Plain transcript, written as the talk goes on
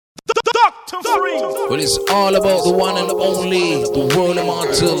Well, it's all about the one and only, the world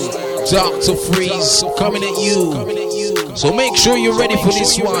immortal, Dr. Freeze, coming at you. So make sure you're ready for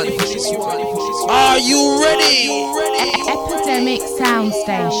this one. Are you ready? Epidemic Sound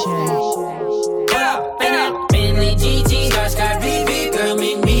Station. Bentley GT, dark sky BB, girl,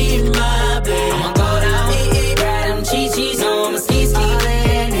 meet me in my bed. I'ma go down, ride them GGs on my ski.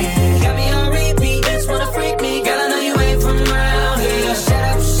 Got me on repeat, bitch wanna freak me, girl, I know you ain't from around here.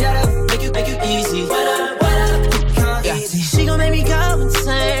 Shut up, make you easy. What up, yeah. She gon' make me go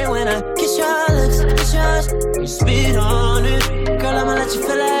insane when I kiss your lips, kiss yours, you spit on it. Girl, I'ma let you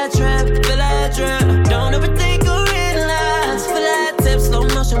feel that drip. Don't overthink or realize, feel that tip, slow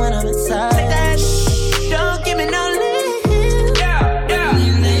motion when I'm inside. Take that don't give me no lead. Yeah.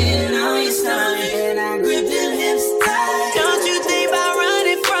 You laying on your stomach and I grip them hips tight. Don't you think about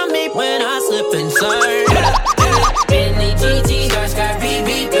running from me when I slip inside? Bentley GT, dark sky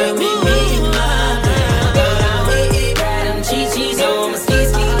BB, girl, meet me in my bed. Go down, ride them GGs on my ski.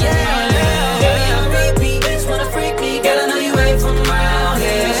 Yeah. Girl, you on repeat, bitch wanna freak me. Girl, I know you ain't from around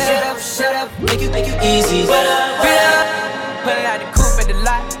here. Shut up, make you easy. What up? Put it out the coupe at the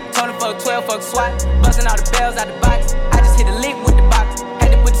lot. Told him fuck 12, fuck SWAT. Busting all the bells out the box. I just hit a lick with the box. Had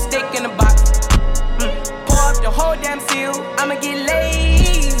to put the stick in the box. Pour up the whole damn seal. I'ma get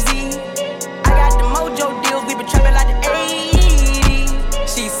lazy. I got the mojo deals. We been trapping like the 80s.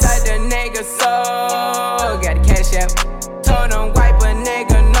 She said the nigga so. Got the cash out. Told him wipe a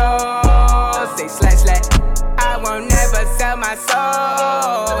nigga no. Say slash. I won't never sell my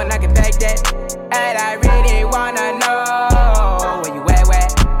soul. And I can back that. And I really wanna know where you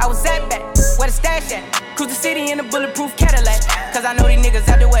at. I was at back, where the stash at? Cruise the city in a bulletproof Cadillac. Cause I know these niggas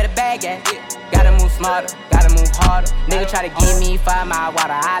out there where the bag at. Gotta move smarter, gotta move harder. Nigga try to give me 5 mile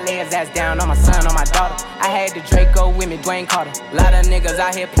water. I lay his ass down on my son, on my daughter. I had the Draco with me, Dwayne Carter. Lot of niggas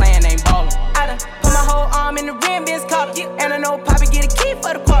out here playing, ain't ballin'. I done put my whole arm in the rim, Vince Carter. And I know Poppy get a key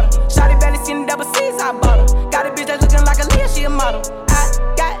for the quarter. Shawty barely seen the double C's, I bought her. Got a bitch that's looking like a Leah, she a model. I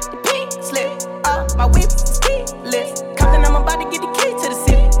got the pink slip. My whip is keyless. Compton, I'm about to get the key to the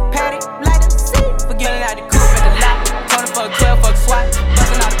city. Patty, light up the seat. Forgetting out the coupe at the lot. Told him fuck 12, fuck SWAT.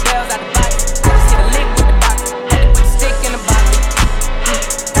 Busting all the bells out the box. I just hit a lick with the box. Had to put the stick in the box.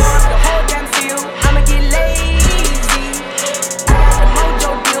 Pour up the whole damn seal. I'ma get lazy. I got the mojo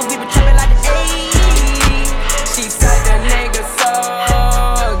deals. We been trapping like the 80s. She said the nigga so.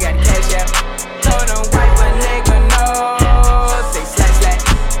 Got the cash out. Told him wipe a nigga no. Say slash.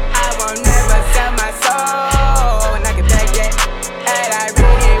 I won't never sell my soul, and I can back that. And I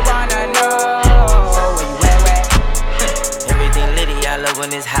really wanna know where you at. Everything litty, I love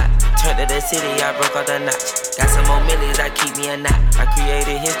when it's hot. Turned to the city, I broke out the notch. Got some more millions, I keep me a knot. I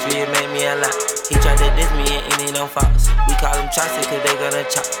created history, it made me a lot. He tried to diss me and it ain't no false. We call him Chaucer cause they gonna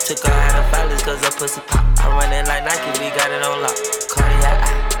chop. Took her out of filers cause her pussy pop. I run it like Nike, we got it on lock. Cardiac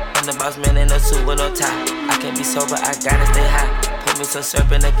eye, I'm the boss man in a suit with no tie. I can't be sober, I gotta stay high. Put me some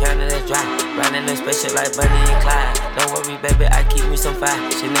syrup in the counter that's dry. Riding the special like Bunny and Clyde. Don't worry, baby, I keep me some fire.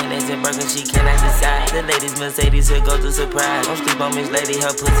 Shenanigans and burgers, she cannot decide. The ladies Mercedes, here goes the surprise. Don't sleep on this lady,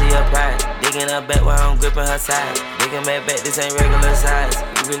 her pussy, her pride. Digging her back while I'm gripping her side. Digging my back, this ain't regular size.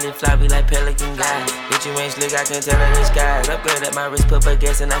 You really fly, be like Pelican guys. Bitch, you ain't slick, I can tell her the skies. Upgrade at my wrist, put her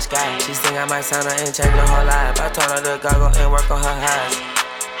gas in the sky. She think I might sign her and change her whole life. I told her to goggle and work on her eyes.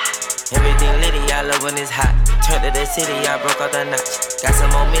 Everything litty, I love when it's hot. Turned to the city, I broke out the notch. Got some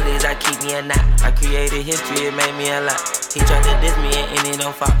more millions, I keep me a knot. I created history, it made me a lot. He tried to diss me and it ain't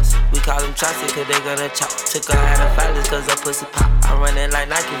no false. We call him Chaucer cause they gonna chop. Took her out of filers cause her pussy pop. I run it like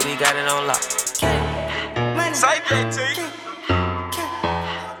Nike, we got it on lock. Say JT.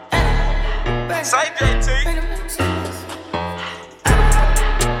 Say JT.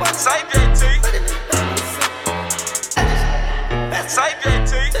 Say JT. Say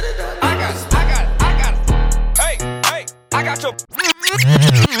JT. I got it. Hey, I got your.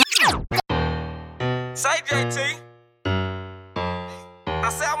 Say JT. I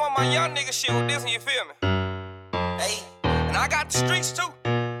say I want my young nigga shit with this, and you feel me? Hey, and I got the streets too.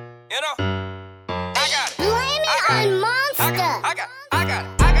 You know, I got it. Blame it on Monster. I got it.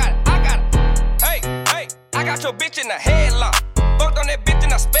 Hey, I got your bitch in the headlock. Fucked on that bitch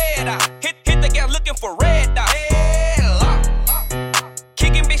and I sped out. Hit the gas looking for red dot. Headlock.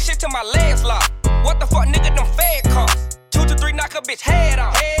 Kicking bitch shit till my legs lock. What the fuck, nigga, them fed costs. 2 to 3 knock a bitch head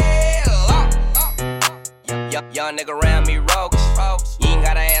off. Headlock. Young nigga around me rogues. You ain't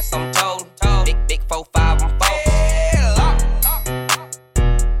gotta ask, I'm told. Big 4-5, I'm 4.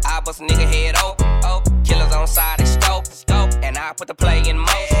 I bust a nigga head open. Killers on side, they scope. And I put the play in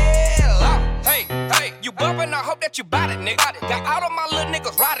motion. Hey, you bumpin', I hope that you bout it, nigga. Got all of my little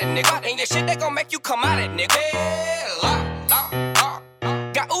niggas riding. body, nigga. And your shit, they gon' make you come out it, nigga.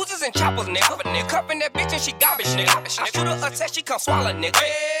 Got oozes and choppers, nigga. Cuffin' that bitch and she garbage, nigga. I shoot her a test, she come swallow, nigga.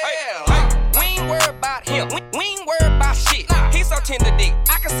 We ain't worried about him. We ain't worried about shit. He so tender dick.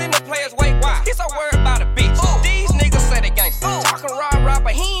 I can send the players way wide. He so worried about a bitch. These niggas say they gangsta. Talking rah,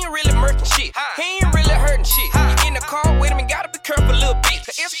 but he ain't really murking shit. He ain't really hurting shit. You in the car with him and gotta be careful, little bitch.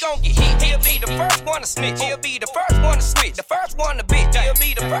 Cause it's gon' get hit. He'll be the first one to snitch. He'll be the first one to switch. The first one to bitch. He'll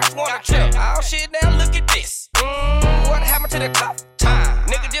be the first one to trip. Oh shit, now look at this. What happened to the top? Time.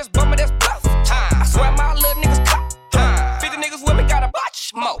 Nigga just bumming, that's bluff. Time. I swear my little niggas cop. Time. 50 niggas with me got a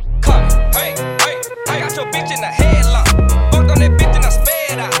botch more. Come. Hey, I got your bitch in the headlock. Fucked on that bitch and I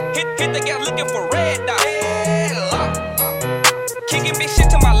sped out. Hit the gas looking for red dot. Headlock. Kicking bitch shit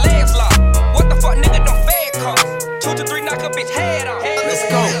to my legs lock. What the fuck, nigga, them fed costs. 2 to 3 knock a bitch head off. Let's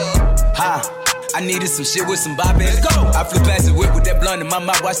go. Ha. I needed some shit with some bop in it. I flew past the whip with that blunt in my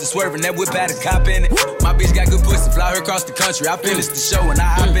mouth, watched it swerving. That whip had a cop in it. My bitch got good pussy, fly her across the country. I finished the show and I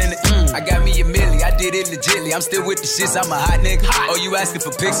hop in it. I got me a milli, I did it legitly. I'm still with the shits, I'm a hot nigga. Oh, you asking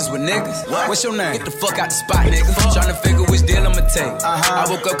for pictures with niggas? What's your name? Get the fuck out the spot, nigga. Tryna figure which deal I'ma take. I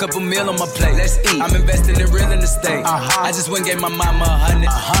woke up, couple meal on my plate. Let's eat. I'm investing in real estate. I just went and gave my mama 100.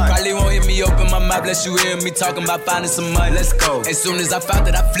 Probably won't hear me open my mouth, bless you hear me talking about finding some money. Let's go. As soon as I found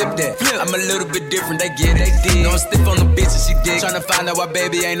that, I flipped that. I'm a little bit different, they get it. No, I'm stiff on the bitch and she dick. Tryna find out why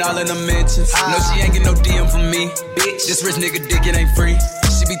baby ain't all in the mentions. No, she ain't get no DM from me. Bitch, this rich nigga dick, it ain't free.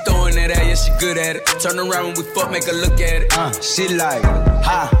 She be throwing that at, yeah, she good at it. Turn around when we fuck, make her look at it. She like,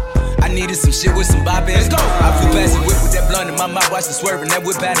 ha. I needed some shit with some bop in it. I flew past the whip with that blunt in my mouth, watched it swerving. That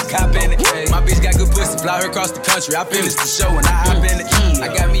whip had a cop in it. My bitch got good pussy, fly her across the country. I finished the show and I hop in it. I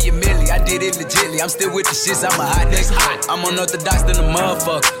got me a milli, I did it legitly. I'm still with the shits, I'm a hot nigga. I'm unorthodox than a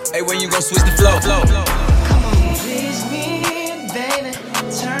motherfucker. Hey, when you gon' switch the flow? Please me, baby.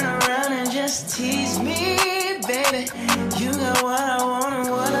 Turn around and just tease me, baby. You got what I want and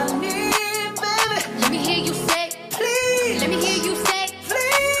what I need, baby. Let me hear you say, Please. let me hear you say, Please.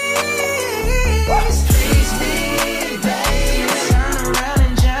 Please me, baby. Turn around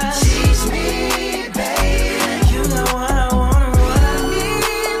and just tease me, baby. You got what I want and what I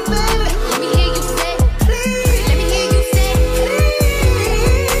need, baby. let me hear you say, Please. let me hear you say, Please.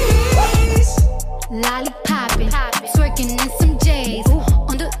 lollipopping, twerking in some J's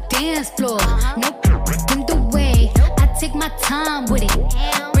on the dance floor. No in the way, I take my time with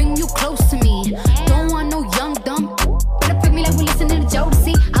it. Bring you close to me. Don't want no young dumb. Better pick me like we listening to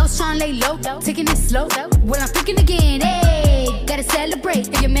Jodeci. I was trying to lay low, taking it slow. Well, I'm freaking again. Hey, gotta celebrate.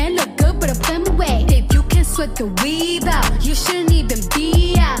 If your man look good, better put him away. If you can sweat the weave out, you shouldn't even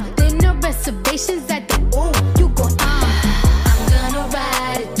be out. There no reservations at the you gon' I'm gonna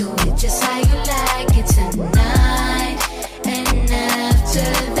ride it, do it just how you like it tonight. And after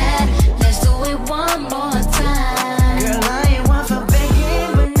that, let's do it one more time. Girl, I ain't one for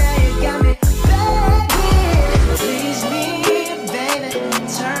begging, but now you got me begging. Please me, baby.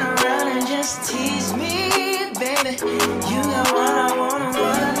 Turn around and just tease me, baby. You got what I want and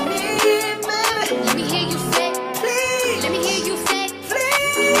what I need, baby. Let me hear you say, Please, let me hear you say,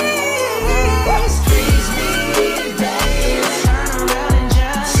 please. Please me, baby. Turn around and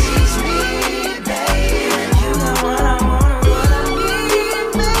just tease me, baby. You got what I want and what I need,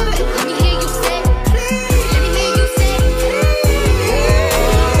 baby. let me hear you say, let me hear you say.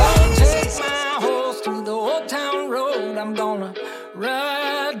 Take my horse through the old town road. I'm gonna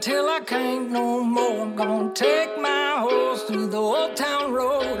ride till I can't no more. I'm gonna take my horse through the old town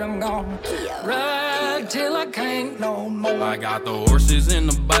road. I'm gonna ride till I can't no more. I got the horses in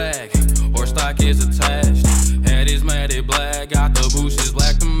the back, horse stock is attached. Head is matted black, got the bushes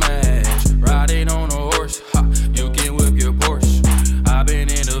black to match. Riding on a horse, ha, you can whip your Porsche. I been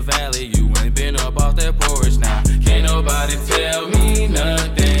in the valley, you ain't been up off that porch. Now, can't nobody tell me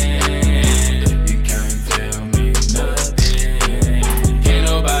nothing. You can't tell me nothing. Can't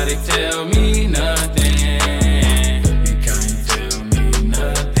nobody tell me nothing. You can't tell me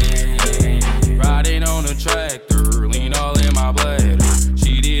nothing. Riding on a tractor, lean all in my bladder.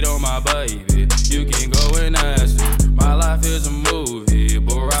 Cheated on my baby, you can go and ask her. My life is a movie,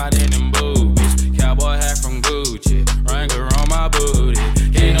 but riding in boobies. Cowboy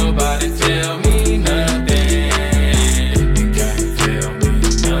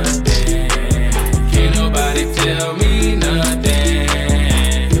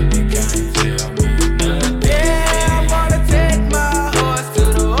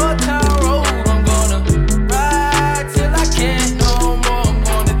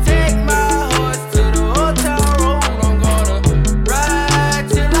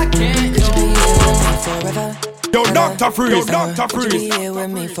Dr. Freeze. Dr. Would you Freeze. be here with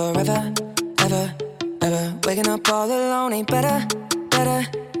me forever, ever, ever? Waking up all alone ain't better, better,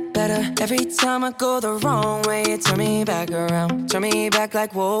 better. Every time I go the wrong way, you turn me back around. Turn me back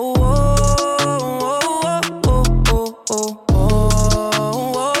like whoa, whoa, whoa, whoa, whoa, whoa,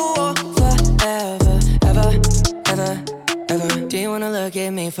 whoa. Forever, ever, ever, ever. Do you wanna look at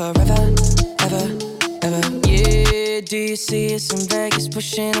me forever, ever, ever? Yeah, do you see us in Vegas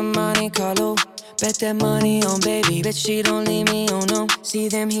pushing a Monte Carlo? Bet that money on baby, bet she don't leave me, oh no. See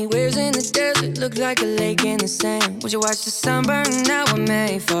them he wears in the desert, look like a lake in the sand. Would you watch the sun burn out with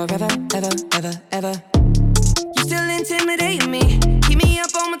me forever, ever, ever, ever? You still intimidating me, keep me up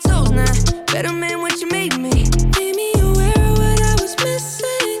on my toes now. Better man what you made me, made me aware of what I was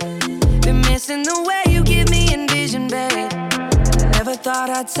missing. Been missing the way you give me envision, babe. Never thought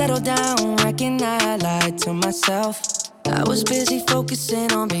I'd settle down, reckon I lied to myself. I was busy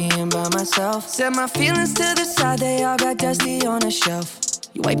focusing on being by myself. Set my feelings to the side, they all got dusty on a shelf.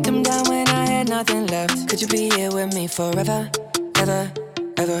 You wiped them down when I had nothing left. Could you be here with me forever, ever,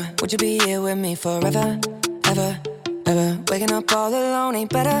 ever? Would you be here with me forever, ever, ever? Waking up all alone ain't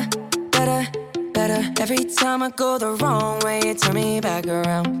better, better, better. Every time I go the wrong way, you turn me back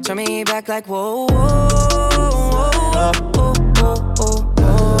around. Turn me back like whoa, whoa, whoa, whoa, whoa, whoa, whoa.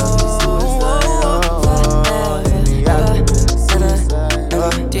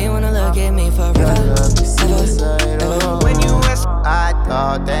 Do you wanna look at me forever? When you ask, I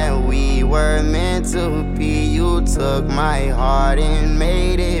thought that we were meant to be. You took my heart and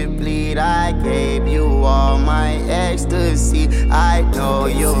made it bleed. I gave you all my ecstasy. I know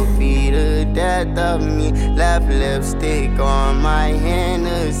you'll be the death of me. Left lipstick on my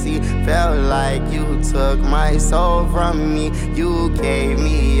Hennessy. Felt like you took my soul from me. You gave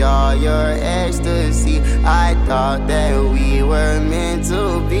me all your ecstasy. I thought that we were meant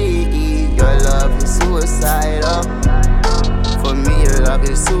to be. Your love is suicidal. For me, your love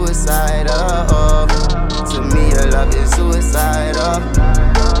is suicidal. To me, your love is suicidal.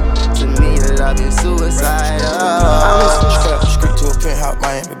 To me, your love is suicidal. Street to a penthouse,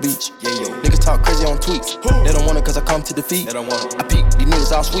 Miami Beach. Niggas talk crazy on tweets. They don't want it cause I come to defeat. I peek, these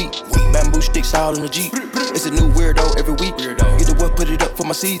niggas all sweet. Bamboo sticks out in the Jeep. It's a new weirdo every week. Get the what, put it up for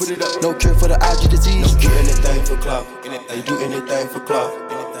my seeds. No cure for the IG disease. Do anything for clout. They do anything for clout.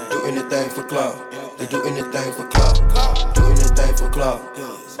 Do anything for clout. They do anything for clout. Do anything for clout.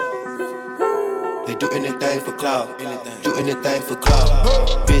 They do anything for clout. Do anything for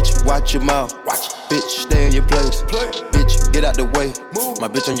clout. Bitch, watch your mouth. Bitch, stay in your place. Bitch, get out the way. My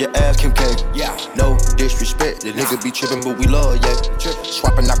bitch on your ass, Kim K. No disrespect, the nigga be trippin', but we love, yeah.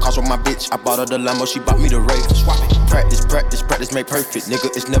 Swapping out cars with my bitch. I bought her the Lambo, she bought me the Ray. Practice, practice, practice, make perfect. Nigga,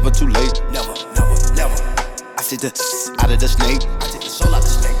 it's never too late. Never, never, never. I see the out of the snake. I take the soul out the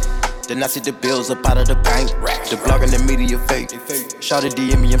snake. Then I see the bills up out of the bank. The blog and the media fake. Shout it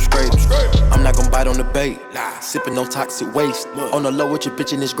DM me, I'm straight. I'm not gon' bite on the bait. Sippin' no toxic waste. On the low with your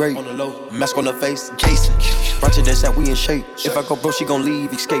bitch and it's great. Mask on the face, casing. Roger that shot, we in shape. If I go broke, she gon'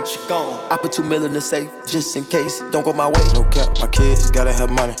 leave, escape. I put 2 mil in the safe, just in case. Don't go my way. No cap, my kids gotta have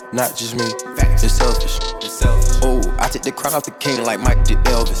money, not just me. It's selfish. Ooh, I take the crown off the king like Mike did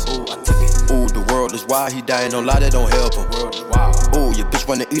Elvis. Ooh, the world is wild, he dying, don't lie, that don't help him. Ooh, your bitch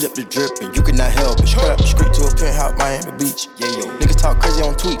wanna eat up the drip and you cannot help it. Street to a penthouse, Miami Beach. Niggas talk crazy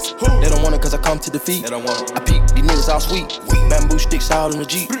on tweets. They don't want it cause I come to defeat. I peek, these niggas all sweet. Bamboo sticks out in the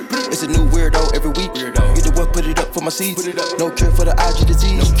Jeep. It's a new weirdo every week. Get the what, put it up for my seeds. No cure for the IG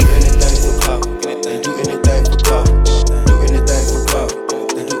disease. Do anything for clout. They do anything for clout. Do anything for clout.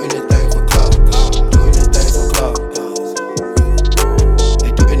 They do anything for clout. Do anything for clout.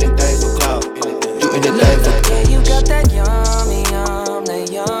 They do anything for clout. Do anything for clout. Yeah, you got that yummy, yum, that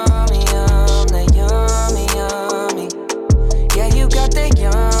yummy, yum, that yummy, yummy. Yeah, you got that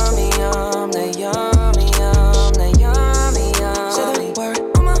yummy, yum, that yummy, yum, that yummy, yummy. Say the word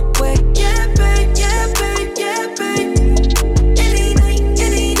on my way, yeah, babe, yeah, babe, yeah, babe. Any night,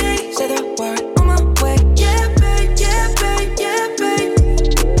 any day. Say the word on my way, yeah, babe, yeah, babe, yeah, babe.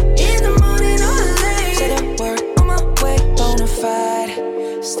 In the morning or late. Say the word on my way, bonafide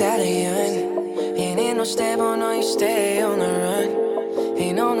stallion. Ain't in no stable, no, you stay on the run.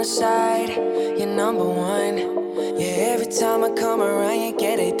 Ain't on the side, you're number one. Yeah, every time I come around, you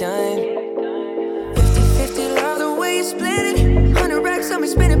get it done. 50-50, love the way you split it. 100 racks on me,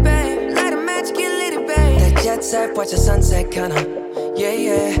 spin it, babe. Light a match, get lit, it, babe. That jet set, watch the sunset, kinda. Yeah,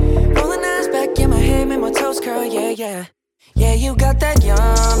 yeah. Rolling eyes back in my head, make my toes curl, yeah, yeah. Yeah, you got that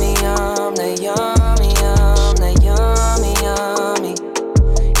yummy, yum, that yummy, yum, that yummy, yummy.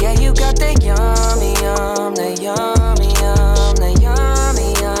 Yeah, you got that yummy, yum, that yummy, yum, that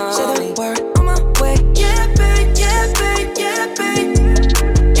yummy, yum. Say the word on my way, yeah, babe, yeah, babe.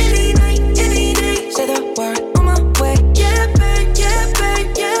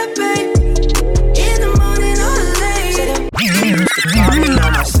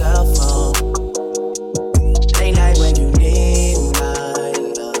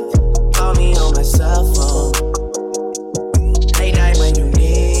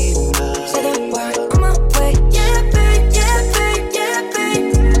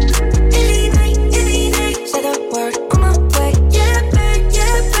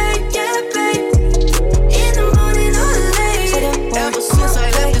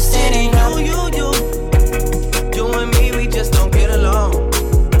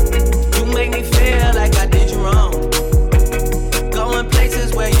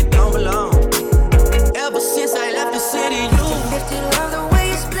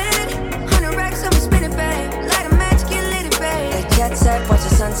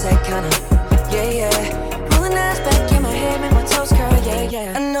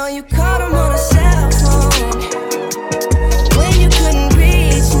 when you called him on a cell phone. When you couldn't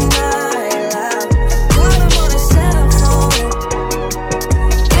reach him out loud. Called him on a cell phone.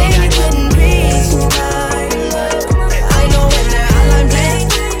 When you couldn't reach him out loud. I know when that hotline bling.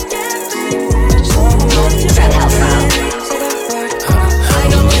 Trap house sound. I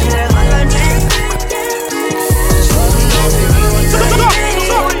know when that hotline bling.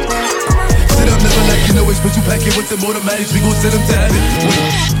 Sit up, never like you know it, but you pack it with them automatics. We gon' send them to heaven.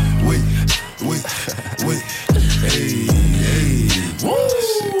 Wait. Hey. Woo.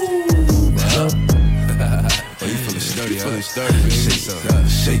 Oh, you feeling sturdy, huh?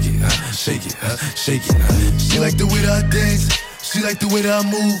 Shake it. She like the way that I dance. She like the way that I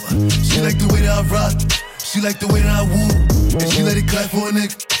move. She like the way that I rock. She like the way that I woo. And she let it clap for a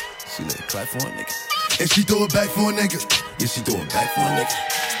nigga. And she throw it back for a nigga. Yeah, she throw it back for a nigga.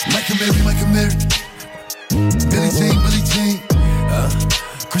 Mike and Mary. Billie Jean.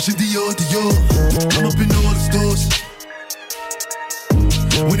 Christian Dior. I'm up in all the stores.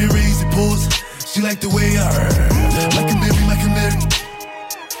 When it rains, it pours. She like the way I Mike and Mary.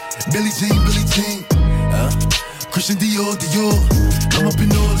 Billie Jean. Christian Dior. I'm up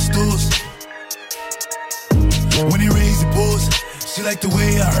in all the stores. When it rains, it pours. She like the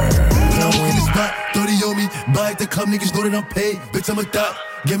way I when I walk in the spot, 30 on me. Buy at the club, niggas know that I'm paid. Bitch, I'm a thot.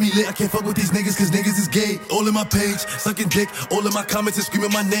 Get me lit, I can't fuck with these niggas cause niggas is gay. All in my page, sucking dick. All in my comments and screaming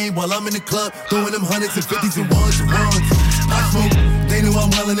my name while I'm in the club, throwing them hundreds and fifties and ones. I smoke, they know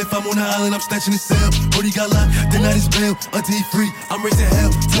I'm wildin'. If I'm on the island, I'm snatching his cell. Brody got locked, the night is bail. Until he free, I'm raising hell.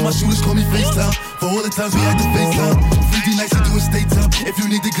 Tell my shooters call me FaceTime. For all the times we had to FaceTime. 3D nights, you doing state time. If you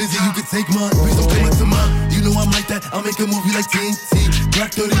need the glizzy, you can take mine. Please don't play my to mine. You know I'm like that, I'll make a movie like TNT.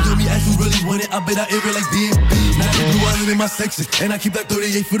 Black 30 on me, as you really want it. I bet I air it like DMB. Now the blue island in my section, and I keep that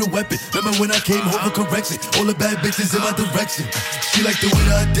 38 for the weapon. Remember when I came home for correction? All the bad bitches in my direction. She like the way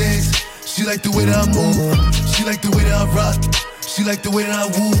that I dance. She like the way that I move. She like the way that I rock. She like the way that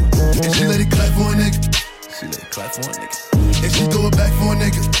I woo. And she let it clap for a nigga. And she throw it back for a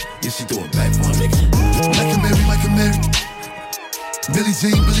nigga. Yeah, she throw it back for a nigga. Mike and Mary. Billie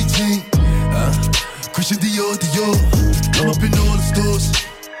Jean. Christian Dior. I'm up in all the stores.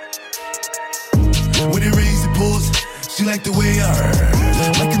 When it rains, it pours. She like the way I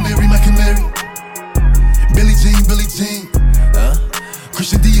Mike and Mary. Billie Jean.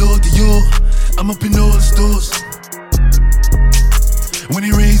 Christian Dior. I'm up in all the stores. When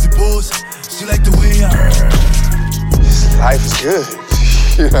it rains, it pours. She like the way I Life is good.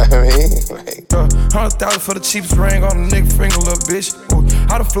 You know what I mean? Like, 100,000 for the cheapest ring on a nigga finger, little bitch. Ooh,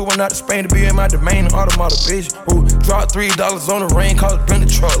 I done flew one out to Spain to be in my domain, automata, bitch. Ooh, dropped $3 on the ring, called it been the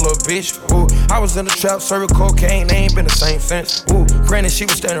truck, little bitch. Ooh, I was in the trap, serving cocaine, they ain't been the same since. Ooh, granted, she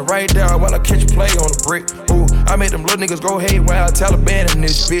was standing right there while I catch play on the brick. Ooh, I made them little niggas go haywire, Taliban in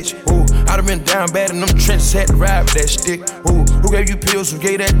this bitch. Ooh, I done been down bad in them trenches, had to ride with that stick. Ooh, who gave you pills, who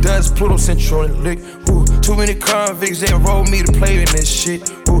gave that dust, Pluto sent you on the lick. Ooh, too many convicts, they enrolled me to play in this shit.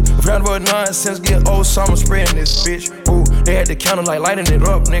 Ooh, proud about nonsense, get old summer spraying this bitch. Ooh, they had the counter like lighting it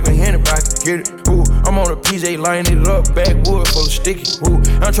up, nigga, anybody can get it. Ooh, I'm on a PJ lining it up, backwood full of sticky. Ooh,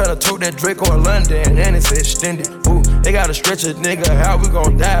 I'm tryna tote that Draco in London and it's extended. Ooh, they gotta stretch a nigga, how we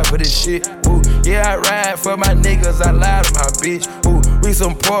gon' die for this shit? Ooh, yeah, I ride for my niggas, I lie to my bitch. Ooh, we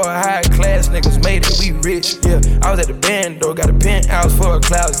some poor, high class niggas, made it, we rich. Yeah, I was at the band though, got a penthouse for a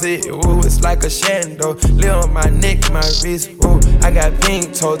closet. Ooh, it's like a shando, live on my neck, my wrist. Ooh, I got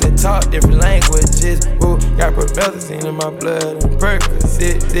pink toes that talk different languages. Ooh, got promethazine in my blood and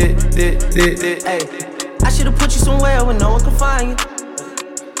Percocet. Ay, I should've put you somewhere where no one can find you.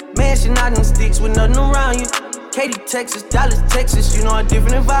 Mansion out in sticks with nothing around you. Katy, Texas, Dallas, Texas, you know a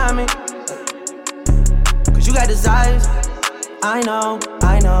different environment. Cause you got desires. I know.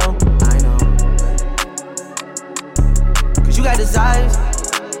 Cause you got desires.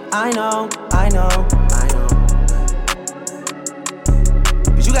 I know.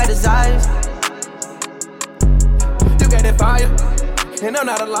 Cause you got desires. You got that fire, and I'm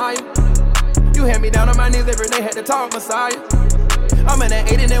not a liar. You had me down on my knees every day, had to talk Messiah. I'm in that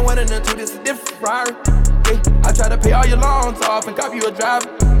 8 and then 1 and then 2, this is a different Ferrari. Yeah, I tried to pay all your loans off and copy you a driver.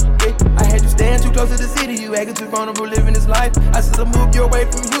 Yeah, I had you staying too close to the city, you acting too vulnerable living this life. I should've moved you away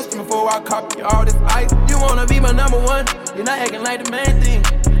from Houston before I copy all this ice. You wanna be my number 1, you're not acting like the main thing.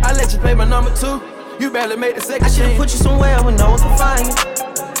 I let you play my number 2, you barely made the second. I should've put you somewhere where no one can find you.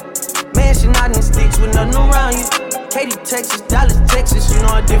 Mansion out in sticks with nothing around you. Katy, Texas, Dallas, Texas, you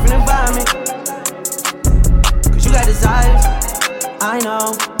know a different environment. Cause you got desires. I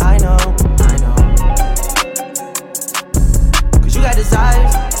know. Cause you got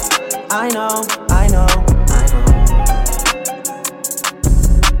desires. I know.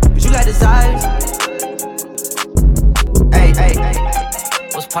 desires. Hey,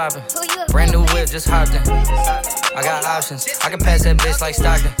 what's poppin'? Brand new whip, just hopped in. I got options, I can pass that bitch like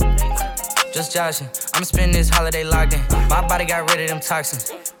Stockton. Just joshing, I'ma spend this holiday locked in. My body got rid of them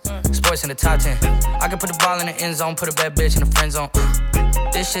toxins. Sports in the top 10. I can put the ball in the end zone, put a bad bitch in the friend zone.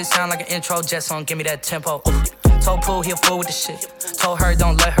 This shit sound like an intro jet song, give me that tempo. Told Pooh he a fool with the shit. Told her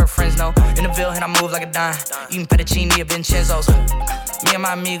don't let her friends know. In the Ville and I move like a dime. Eating fettuccine at Vincenzo's. Me and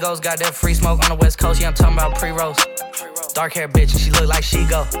my amigos got that free smoke on the West Coast. Yeah, I'm talking about pre-rolls. Dark hair bitch and she look like she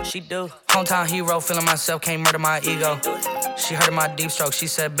go. She do. Hometown hero, feeling myself, can't murder my ego. She heard of my deep stroke. She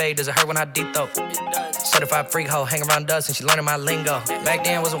said, babe, does it hurt when I deep throat? Certified freak hoe, hang around us and she learning my lingo. Back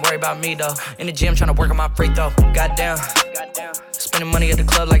then, wasn't worried about me though. In the gym, trying to work on my free throw. Goddamn. Spending money at the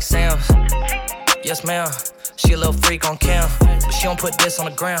club like Sam's. Yes, ma'am. She a little freak on cam, but she don't put this on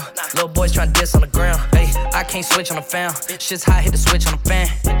the ground. Little boys tryna diss on the ground. Hey, I can't switch on the fan. Shit's hot, hit the switch on the fan.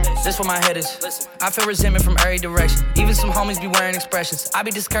 This where my head is. I feel resentment from every direction. Even some homies be wearing expressions. I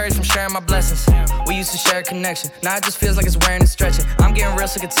be discouraged from sharing my blessings. We used to share a connection. Now it just feels like it's wearing and stretching. I'm getting real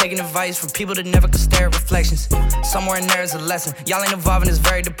sick of taking advice from people that never could stare at reflections. Somewhere in there is a lesson. Y'all ain't involved and it's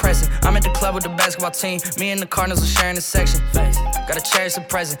very depressing. I'm at the club with the basketball team. Me and the Cardinals are sharing the section. Gotta cherish the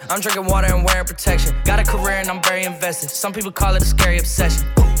present. I'm drinking water and wearing protection. Got a career and I'm very invested. Some people call it a scary obsession.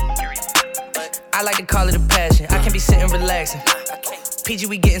 I like to call it a passion. I can be sitting relaxing. PG,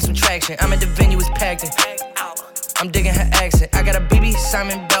 we getting some traction. I'm at the venue, it's packed in. I'm digging her accent. I got a BB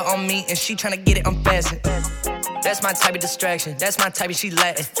Simon belt on me and she tryna get it unfastened. That's my type of distraction. That's my type of she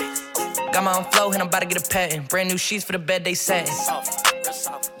Latin. Got my own flow and I'm about to get a patent. Brand new sheets for the bed they satin.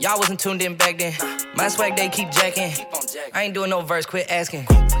 Y'all wasn't tuned in back then. My swag they keep jacking. I ain't doing no verse, quit asking.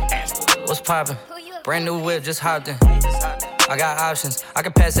 What's poppin'? Brand new whip, just hopped in. I got options, I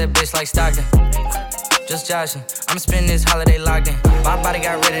can pass that bitch like Stockton. Just joshing, I'ma spend this holiday locked in. My body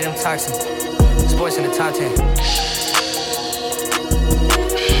got rid of them toxins. Sports in the top 10.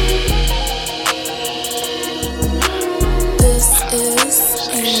 This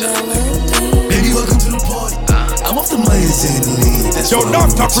is RnB. Baby, welcome to the party. I'm off the Myers and the lean. That's yo,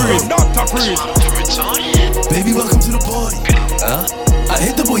 Dr. Freeze, Dr. Freeze. Baby, welcome to the party. I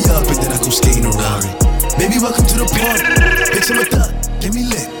hit the boy up and then I go skating a Rari. Baby, welcome to the party. Bitch, I'm a thot, get me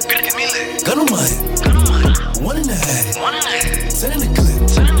lit. Gun on my head. One in the head. Send in the clip.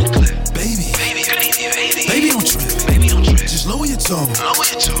 Baby, don't trip. Just lower your tone.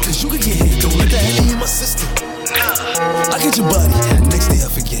 Cause you can get hit. Don't let that hang in my system. I get your body. Next day I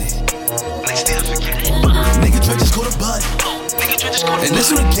forget it. Nigga Dre just caught a body. And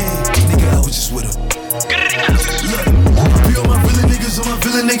this one again. Nigga, I was just with him. Look, be all my villain niggas, all my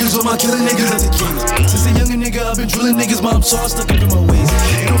villain niggas, all my killing niggas as a kid. Since a younger nigga, I've been drilling niggas, mom, so I stuck up in my ways.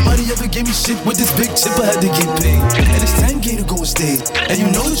 Ain't nobody ever gave me shit with this big chip, I had to get paid. And it's time game to go and stay. And you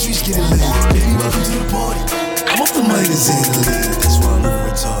know the streets getting lit. Baby, welcome to the party. I'm off the minors and the lead. That's why I'm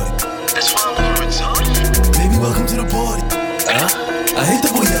over retarded. Baby, welcome to the party. I hit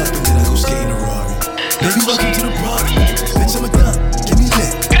the boy up and then I go skating a Rari. Baby, welcome to the party. Bitch, I'm a thot, get me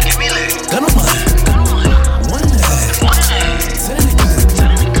lit. Gun on my head.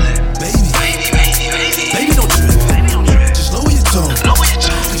 Baby, don't trip. Just lower your tone.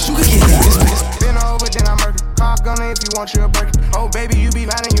 Cause you can get hit this bitch. Been over, then I murder. Call gunner if you want your burger. Oh, baby, you be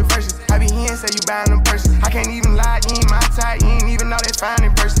lying in your verses. I be here and say you buying them purses. I can't even lie, you ain't my type. You ain't even know that fine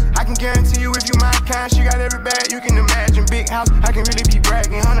in person. I can guarantee you if you my kind, she got every bag you can imagine. Big house, I can really be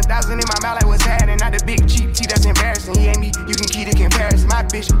bragging. 100,000 in my mouth like what's happening. Not the big cheap tea, that's embarrassing. He ain't me, you can keep the comparison. My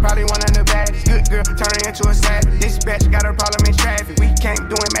bitch, probably one of the baddest. Good girl, turn her into a savage. This bitch got a problem in traffic. We can't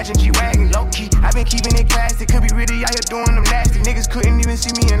do it, matching G-Wagon. Low key, I been keeping it classy. Could be really out here doing them nasty. Niggas couldn't even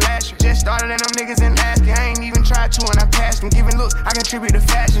see me in last year. Just started and them niggas in last year. I ain't even tried to and I passed them. Giving looks, I contribute to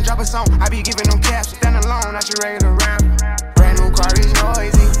fashion. Drop a song, I be giving them caps. Stand alone, not your regular rapper. Brand new car is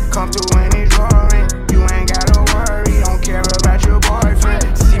noisy. Come through when it's roaring. You ain't gotta worry. Don't care about your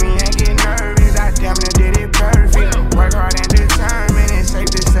boyfriend. See me ain't get nervous. I damn near did it perfect. Work hard and determined. It's safe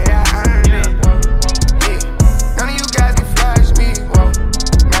to say I earned it. Yeah. None of you guys can flash me. Whoa.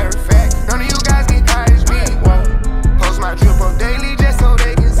 Matter of fact, none of you guys can catch me. Whoa. Post my drip up daily just so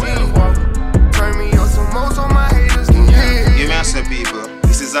they can see. Whoa. Turn me on some more so my haters can hear. Give me a say, people.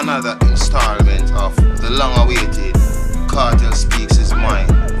 This is another installment of the long-awaited Cartel Speaks His Mind,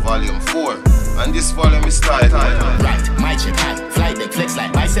 Volume 4. And this volume is titled Right, my chip high, fly deck flex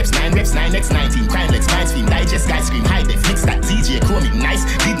like biceps, 9 reps, 9x19, crime legs, mind stream, digest, guy scream, high def, fix that DJ, chronic, nice,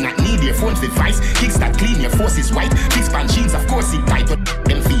 did not need your phone's device, kickstart clean, your force is white, fix pan jeans, of course it tight, but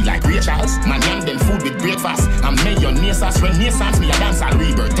them feel like Ray Charles, man young them food with breakfast, I'm mayonnaise, renaissance, me a dance and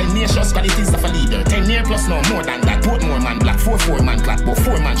rebirth, 10 nations qualities of a leader, 10 year plus no more than that, Portmore man, black 4-4 man, clap, but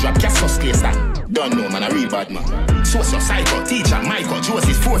 4 man drop, gas so don't know, man, a real bad man. Source your psycho, teacher, Michael,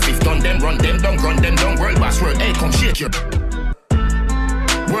 Josie's 4/5, done them, run them down, world boss word, hey, come shake your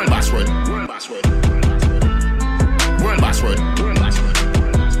world boss word, world boss word, world boss word, world boss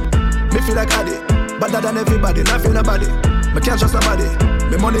word. Me feel like Addy, better than everybody, not feel nobody. Me can't trust nobody.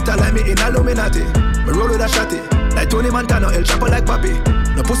 Me monitor like me in Illuminati. Me roll with a shotty, like Tony Montana, El Chapo like Papi.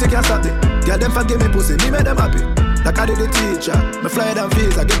 No pussy can't stop me. Girl them forgive me pussy, me make them happy. Like I did the teacher, me fly than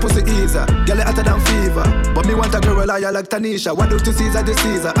visa, get pussy easier. Girl it hotter than fever, but me want a girl liar like Tanisha. What does to Caesar the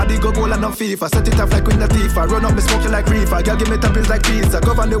Caesar? I did go goal and no FIFA. Set it off like Queen Latifah. Run up me smoking like reefer. Girl give me toppings like pizza.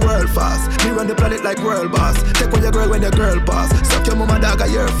 Govern the world fast. Me run the planet like world boss. Take away your girl when your girl pass. Suck your mama dog a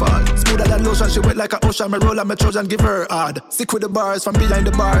year fall. Smoother than lotion, she wet like a ocean. Me roll on my Trojan, give her hard. Sick with the bars from behind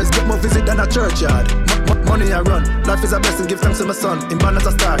the bars. Get more visit than a churchyard. Money I run. Life is a blessing, give thanks to my son. In man as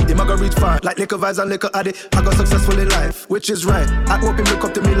a star, him I go reach far. Like liquor vibes and liquor addy, I got successful in life, which is right. I hope him look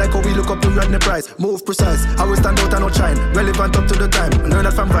up to me like how we look up to Rodney Price. Move precise, I will stand out and not shine. Relevant up to the time, learn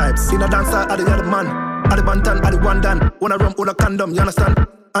that from vibes. In a dancer, I the other man. I the bantan, I the one done. Wanna rum, wanna condom, you understand?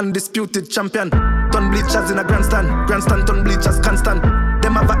 Undisputed champion. Ton bleachers in a grandstand. Grandstand, ton bleachers constant.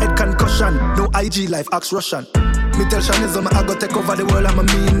 Them have a head concussion. No IG life, ask Russian. Me tell Shanism, I go take over the world, I'ma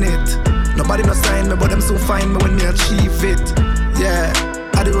mean it. Nobody no sign me, but them soon find me when me achieve it. Yeah,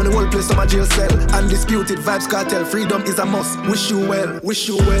 I the run the whole place on my jail cell. Undisputed vibes cartel, freedom is a must. Wish you well, wish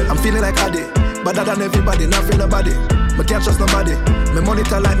you well. I'm feeling like Addy, better than everybody, not feel nobody. Me can't trust nobody. Me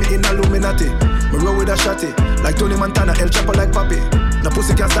monitor like me in Illuminati. Me roll with a shotty, like Tony Montana, El Chapo like Papi. No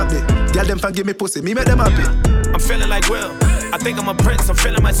pussy can't stop me. Girl them fan give me pussy, me make them happy. I'm feeling like Will. I think I'm a prince, I'm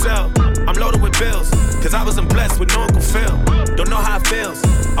feeling myself. I'm loaded with bills, cause I wasn't blessed with no Uncle Phil. Don't know how it feels.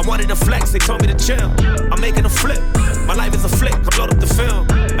 I wanted to flex, they told me to chill. I'm making a flip, my life is a flick, I'm loaded up the film.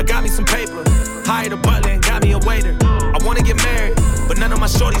 I got me some paper, hired a butler and got me a waiter. I wanna get married, but none of my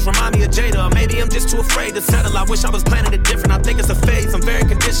shorties remind me of Jada. Or maybe I'm just too afraid to settle, I wish I was planning it different. I think it's a phase, I'm very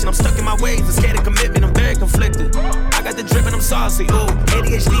conditioned, I'm stuck in my ways, I'm scared of commitment, I'm very conflicted. I got the drip and I'm saucy, ooh.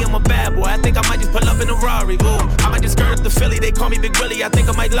 ADHD, I'm a bad boy, I think I might just pull up in a Rari, ooh. I might just skirt up the Philly, they call me Big Willie, I think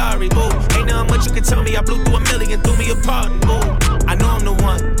I might Larry, ooh. Ain't nothing much you can tell me, I blew through 1 million, threw me a party, ooh. I know I'm the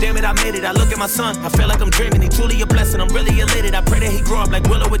one, damn it, I made it, I look at my son, I feel like I'm dreaming, he truly a blessing, I'm really elated, I pray that he grow up like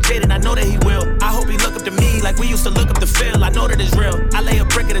Willow with Jaden, I know that he will. I hope he look up to me like we used to look up to Phil, I know that it's real. I lay a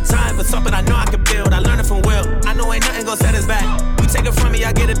brick at a time for something I know I can build, I learned it from Will, I know ain't nothing gon' set us back. You take it from me,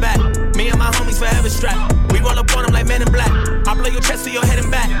 I get it back, me and my homies forever strapped. We roll up on them like Men in Black, I blow your chest to your head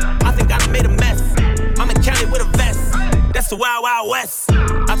and back, I think I done made a mess, I'm in Cali with a vest. That's the Wild Wild West.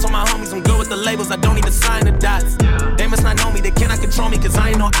 I told my homies I'm good with the labels, I don't even sign the dots. They must not know me, they cannot control me, cause I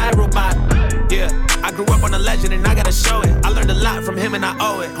ain't no iRobot. Yeah, I grew up on a legend and I gotta show it. I learned a lot from him and I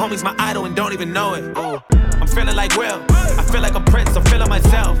owe it. Homie's my idol and don't even know it. Ooh. I'm feeling like Will, I feel like a prince, I'm feeling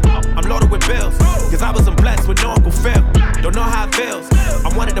myself. I'm loaded with bills, cause I wasn't blessed with no Uncle Phil. Don't know how it feels,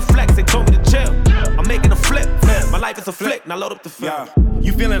 I wanted to flex, they told me to chill. I'm making a flip, my life is a flick, now load up the film. Yeah.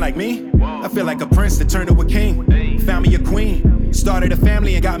 You feeling like me? I feel like a prince that turned to a king. Found me a queen, started a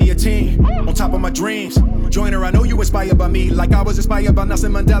family and got me a team. On top of my dreams, join her, I know you inspired by me. Like I was inspired by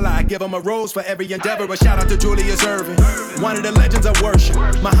Nelson Mandela. I give him a rose for every endeavor. A shout out to Julius Erving, one of the legends I worship.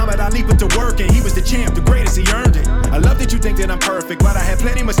 Muhammad Ali put to work and he was the champ, the greatest, he earned it. I love that you think that I'm perfect, but I had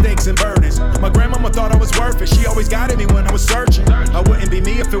plenty mistakes and burdens. My grandmama thought I was worth it, she always guided me when I was searching. I wouldn't be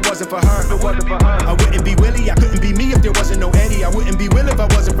me if it wasn't for her. I wouldn't be Willie, I couldn't be me if there wasn't no Eddie. I wouldn't be Will if I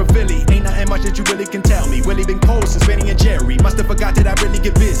wasn't from Philly. Ain't nothing much that you really can tell me. Willie been cold since Benny and Jerry. Must've forgot that I really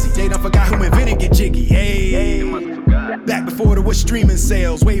get busy. They done forgot who invented Get Jiggy. Hey, back before there was streaming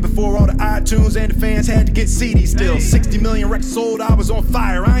sales, way before all the iTunes and the fans had to get CDs still. 60 million records sold, I was on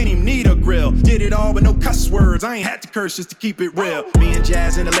fire, I ain't even need a grill. Did it all with no cuss words, I ain't had to curse just to keep it real. Me and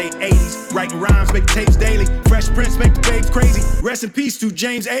Jazz in the late 80s, writing rhymes, making tapes daily. Fresh Prince make the babes crazy. Rest in peace to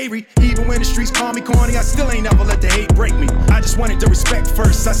James Avery. Even when the streets call me corny, I still ain't never let the hate break me. I just wanted the respect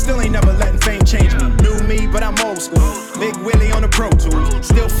first, I still ain't never letting fame change me. New me, but I'm old school. Big Willie on the Pro Tools,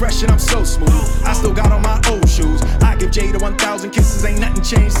 still fresh and I'm so smooth. I still got on my old shoes. I give Jada 1,000 kisses, ain't nothing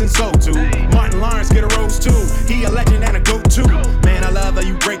changed since '02. Martin Lawrence get a rose too. He a legend and a go-to. Man, I love how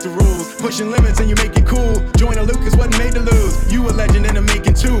you break the rules, pushing limits and you make it cool. Joyner Lucas wasn't made to lose. You a legend in the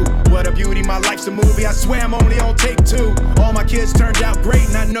making too. What a beauty, my life's a movie. I swear I'm only on take 2. All my kids turned out great,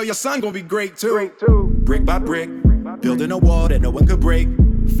 and I know your son gonna be great too. Brick by brick, building a wall that no one could break.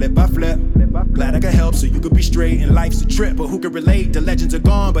 Flip by flip, glad I could help so you could be straight. And life's a trip, but who could relate? The legends are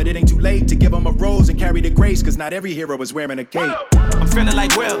gone, but it ain't too late to give them a rose and carry the grace, cause not every hero is wearing a cape. I'm feeling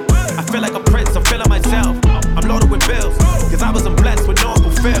like Will, I feel like a prince, I'm feeling myself. I'm loaded with bills, cause I wasn't blessed with no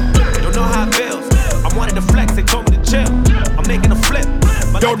Uncle Phil. Don't know how it feels, I wanted to flex, they told me to chill. I'm making a flip,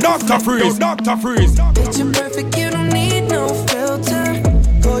 my Yo, Dr. Freeze. Dr. Freeze. Picture perfect, you don't need no filter.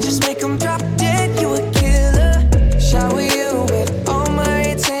 Gorgeous, make them drop dead, you a killer. Shower you with all my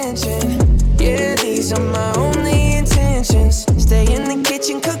attention. Yeah, these are my only intentions. Stay in the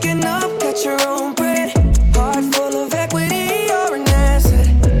kitchen, cooking up, cut your own bread. Heart full of equity, you're an asset.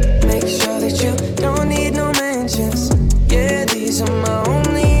 Make sure that you don't need no mentions. Yeah, these are my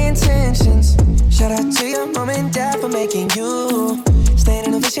only intentions. Shout out to your mom and dad for making you. Staying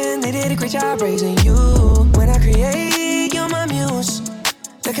in a vision, they did a great job raising you. When I create, you're my muse.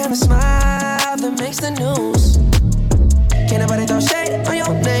 The kind of smile that makes the news. Can't nobody throw shade on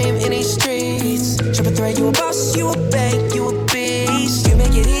your name in these streets. Triple threat, you a boss, you a bank, you a beast. You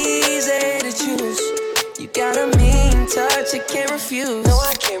make it easy to choose. You got a mean touch, I can't refuse. No,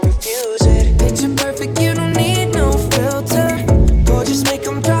 I can't refuse it. Picture perfect, you don't need no filter. Gorgeous, make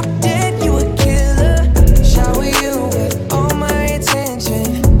them drop dead, you a killer. Shower you with all my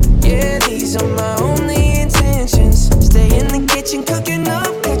attention. Yeah, these are my only intentions. Stay in the kitchen, cooking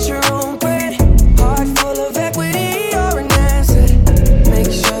up, cut your own bread. Heart full of equity, you're an asset.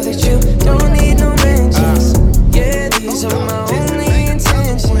 Make sure that you don't need no mentions. Yeah, these are my only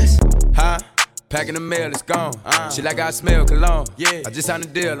intentions. Huh? Packing the mail, it's gone. Shit like I smell cologne. Yeah, I just signed a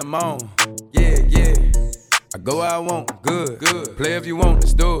deal, I'm on. Yeah, yeah. I go where I want, good. Play if you want,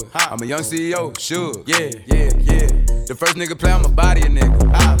 let's do it. I'm a young CEO, sure. Yeah. The first nigga play on my body, a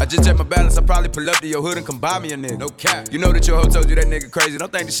nigga. I just check my balance, I probably pull up to your hood and come buy me a nigga. No cap. You know that your hoe told you that nigga crazy. Don't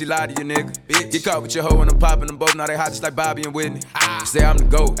think that she lied to you, nigga. Bitch. Get caught with your hoe when I'm popping them both. Now they hot just like Bobby and Whitney. Say I'm the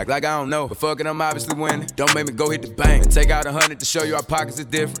GOAT, act like I don't know. But fuck it, I'm obviously winning. Don't make me go hit the bank and take out 100 to show you our pockets is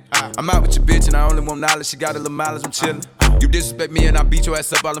different. I'm out with your bitch and I only want knowledge. She got a little mileage, I'm chillin'. You disrespect me and I beat your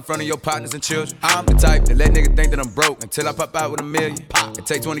ass up all in front of your partners and children. I'm the type that let nigga think that I'm broke until I pop out with $1 million. And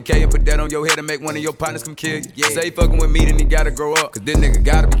take 20K and put that on your head and make one of your partners come kill you. Yeah. Say he fucking with me, then he gotta grow up, cause this nigga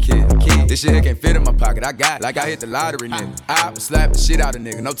gotta be killed. This shit here can't fit in my pocket, I got it like I hit the lottery, nigga. I would slap the shit out of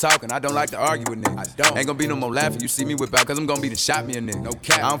nigga, no talking, I don't like to argue with niggas. Ain't gonna be no more laughing, you see me whip out, cause I'm gonna be the shot me a nigga. No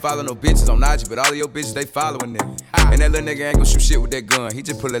cap. I don't follow no bitches on IG, but all of your bitches, they following nigga. And that little nigga ain't gonna shoot shit with that gun, he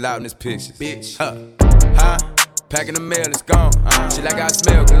just pull it out in his pictures. Bitch. Huh? Packing the mail, it's gone. Shit like I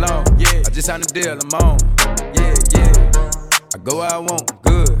smell cologne. Yeah, I just signed a deal, I'm on. Yeah. I go where I want,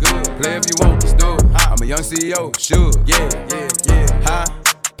 good. Play if you want, let's do it. I'm a young CEO, sure. Yeah. Huh?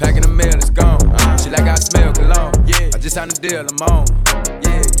 Packing the mail, it's gone. Shit like I smell cologne. Yeah, I just signed a deal, I'm on.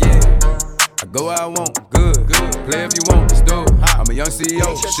 Yeah. I go where I want, good. Play if you want, let's do it. I'm a young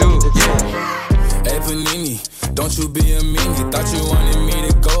CEO, sure. Yeah. Hey Panini, don't you be a meanie. Thought you wanted me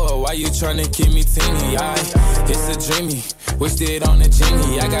to go, or why you tryna keep me teeny? It's a dreamy, wished it on a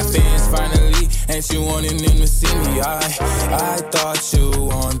genie. I got fans finally, ain't you wanting them to see me? I thought you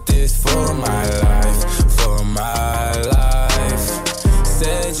want this for my life.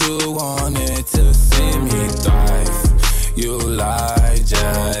 Said you wanted to see me thrive. You lied,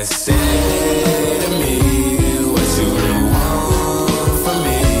 just say to me what you want from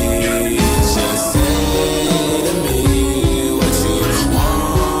me.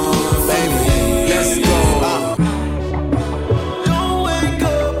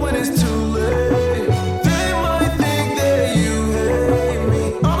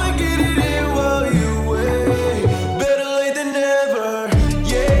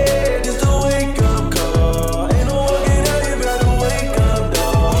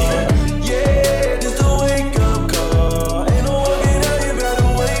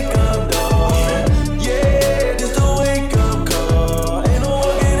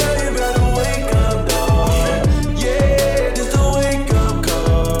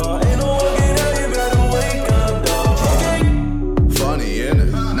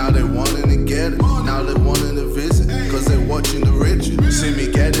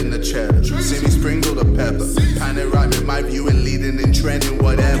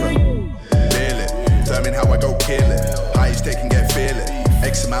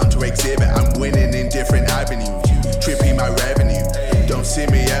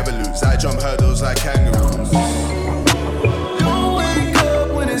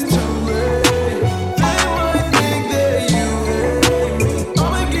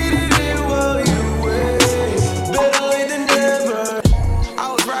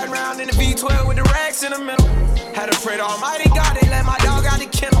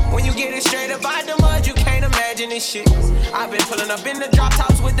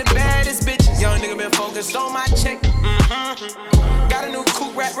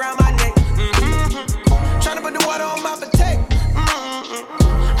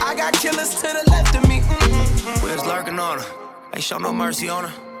 Show no mercy on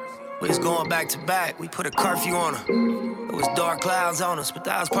her. We was going back to back, we put a curfew on her. It was dark clouds on us, but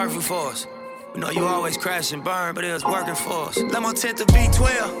that was perfect for us. We know you always crash and burn, but it was working for us. Lemo tint to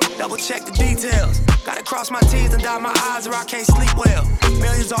V12, double check the details. Gotta cross my T's and dot my I's or I can't sleep well.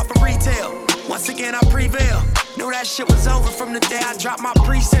 Millions off of retail, once again I prevail. Knew that shit was over from the day I dropped my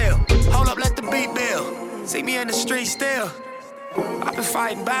pre-sale. Hold up, let the beat build. See me in the street still. I've been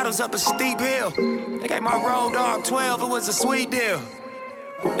fighting battles up a steep hill. They gave my road dog 12, it was a sweet deal.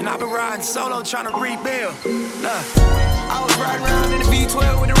 And I've been riding solo trying to rebuild. Look, I was riding around in the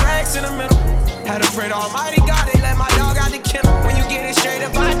V12 with the racks in the middle. Had a friend almighty God, they let my dog out the kennel. When you get it straight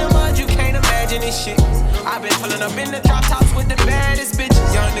up out the mud, you can't imagine this shit. I've been pulling up in the drop tops with the baddest bitches.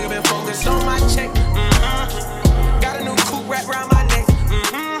 Young nigga been focused on my check. Got a new coupe wrapped around my neck.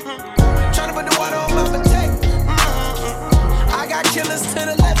 Tryna put the water on my potato. I got killers to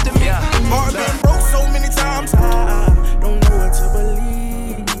the left of me. Heart been broke so many times, I don't know what to believe.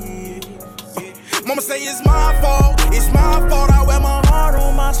 Mama say it's my fault, I wear my heart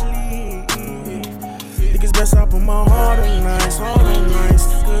on my sleeve. Think it's best I put my heart on ice,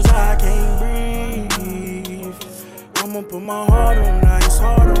 cause I can't breathe. I'ma put my heart on ice,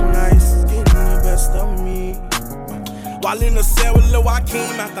 getting the best of me. While in the cell with Lil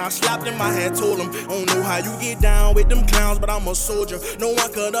Joaquin, after I slapped him, I had told him, I don't know how you get down with them clowns, but I'm a soldier. No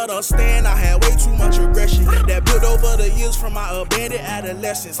one could understand, I had way too much aggression that built over the years from my abandoned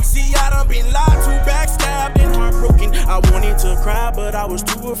adolescence. See, I done been lied to, backstabbed and heartbroken. I wanted to cry, but I was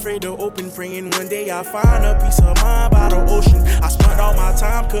too afraid to open. Praying one day I find a peace of mind by the ocean. I spent all my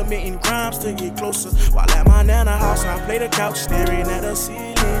time committing crimes to get closer. While at my nana house, I play the couch, staring at the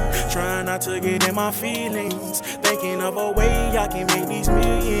ceiling, trying not to get in my feelings, thinking of a way I can make these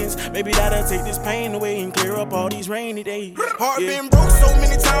millions. Maybe that'll take this pain away and clear up all these rainy days. Heart been broke so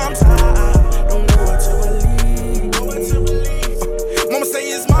many times, I don't know what to believe. Mama say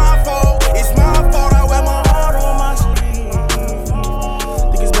it's my fault, I wear my heart on my sleeve.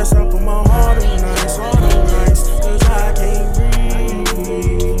 Think it's best I put my heart on ice, cause I can't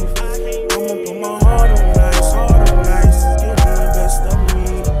breathe. I'ma put my heart on ice, getting the best of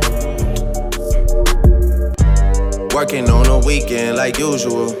me. Working on a weekend like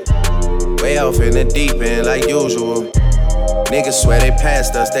usual. Way off in the deep end like usual. Niggas swear they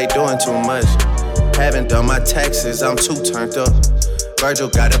passed us, they doing too much. Haven't done my taxes, I'm too turned up. Virgil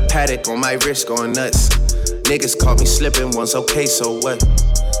got a paddock on my wrist going nuts. Niggas caught me slipping once, okay, so what?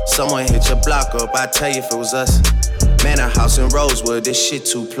 Someone hit your block up, I tell you if it was us. Man, a house in Rosewood, this shit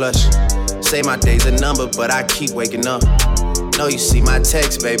too plush. Say my day's a number, but I keep waking up. Know you see my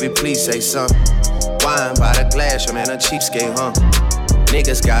text, baby, please say something. Wine by the glass, I'm in a cheapskate, huh?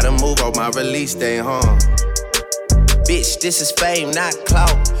 Niggas gotta move on my release day, huh? Bitch, this is fame, not clout.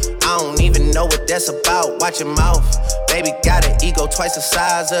 I don't even know what that's about, watch your mouth. Baby got an ego twice the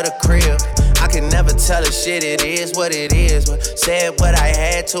size of the crib. I can never tell a shit, it is what it is. But said what I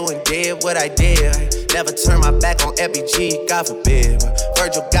had to and did what I did. Never turn my back on FBG, God forbid.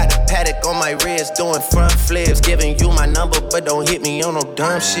 Virgil got the paddock on my wrist, doing front flips. Giving you my number, but don't hit me on no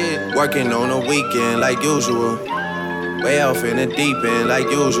dumb shit. Working on a weekend like usual. Way off in the deep end like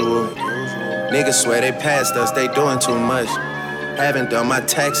usual. Niggas swear they passed us, they doing too much. Haven't done my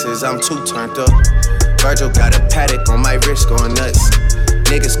taxes, I'm too turned up. Virgil got a paddock on my wrist going nuts.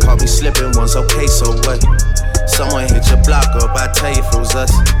 Niggas caught me slipping once, okay, so what? Someone hit your block up, I tell you if it was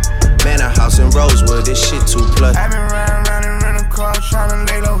us. Man, a house in Rosewood, this shit too plush. I've been riding around in rental cars, tryna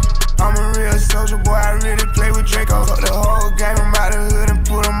lay low. I'm a real soldier, boy, I really play with Draco. Took the whole game by the hood and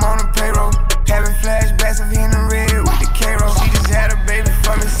put him on the payroll. Having flashbacks of hitting the red with the K-roll. She just had a baby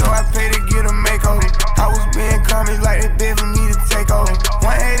for me, so I paid to get a makeover. I was being comics like they bid for me to take over.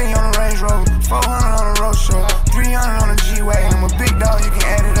 180 on the Range Rover, 400 on the road show, 300 on the G-Wagon. I'm a big dog, you can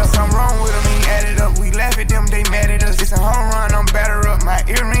add it up. Something wrong with them, he add it up. We laugh at them, they mad at us. It's a home run, I'm batter up. My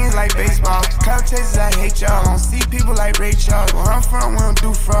earrings like baseball. Cloud chasers, I hate y'all. I don't see people like Ray Charles. Where I'm from, we don't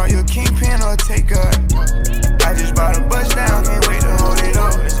do fraud. You a kingpin or a taker. I just bought a bus down, can't wait to hold it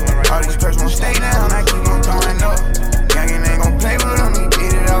up. All these perks won't stay down, I keep on throwing up. Youngin' ain't gon' play with them, he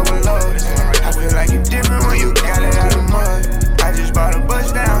did it all with love. I feel like it's different when you got it out of mud. I just bought a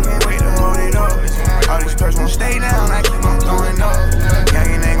bus down, can't wait to hold it up. All these perks won't stay down, I keep on throwing up.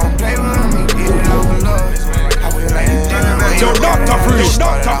 Youngin' ain't gon' play with them, he did it all with love. I feel like it's different when you got it out of mud.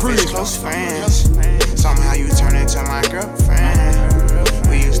 Dr. Freeze, close friends. Somehow you turn into my girlfriend.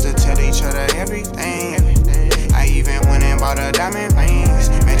 We used to tell each other everything. I even went and bought her diamond rings.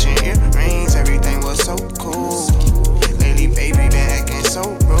 Mentioned earrings, everything was so cool. Lately, baby, been acting so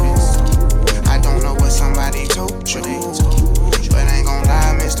rude. I don't know what somebody told you, but ain't gon'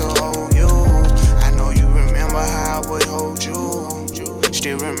 lie, Mr. Hold You. I know you remember how I would hold you.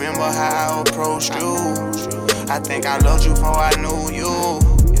 Still remember how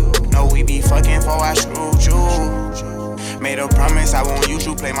a promise, I won't use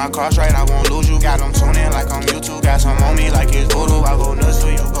you. Play my cards right, I won't lose you. Got them tuning like I'm YouTube. Got some on me like it's voodoo. I go nuts for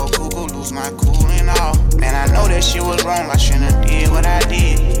you, go cuckoo, lose my cool and all. Man, I know that shit was wrong, I shouldn't did what I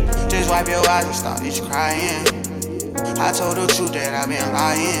did. Just wipe your eyes and start this crying. I told the truth that I've been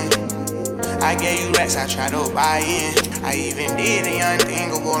lying. I gave you racks, I tried to buy in. I even did the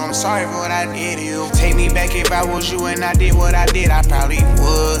unthinkable, I'm sorry for what I did to you. Take me back if I was you and I did what I did, I probably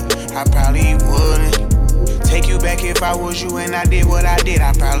would, I probably wouldn't. Take you back if I was you and I did what I did,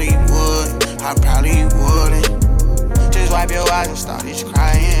 I probably would, I probably wouldn't. Just wipe your eyes and start this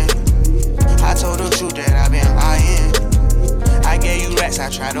crying. I told the truth that I've been lying. I gave you racks, I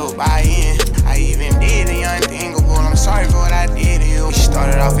tried to buy in. I even did the unthinkable, I'm sorry for what I did to you. We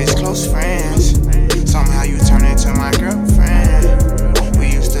started off as close friends, somehow you turned into my girlfriend. We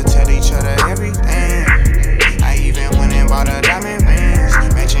used to tell each other everything. I even went and bought her diamond rings,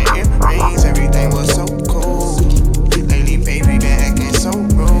 matching earrings, everything was so cool. Lately, baby, been acting so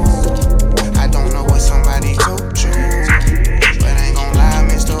rude. I don't know what somebody told you, but I ain't gon' lie,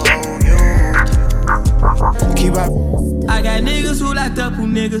 Mr. O.U. Keep up. I got niggas who locked up who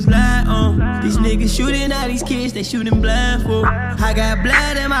niggas lie on. These niggas shooting at these kids, they shooting blind for. I got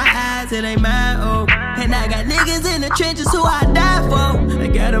blood in my eyes, it ain't mine, oh. And I got niggas in the trenches who I die for. I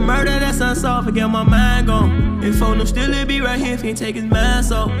got a murder that's unsolved, forget my mind gone. If phone him still, it be right here if he ain't take his mind,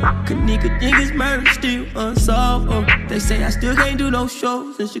 so Kanika niggas murder still unsolved, oh. They say I still can't do no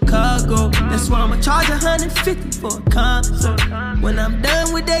shows in Chicago. That's why I'ma charge 150 for a concert. When I'm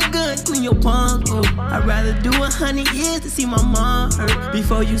done with that gun, clean your palms, oh. I'd rather do 100 years to see my mom hurt.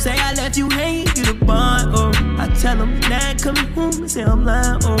 Before you say I left you hanging, get a bond, oh. I tell him now coming home and say I'm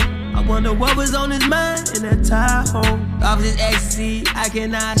lying, oh. I wonder what was on his mind in that Tahoe. Off this ecstasy, I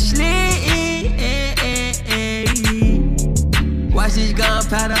cannot sleep. Watch this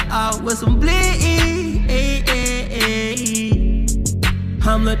gunpowder out with some bleed.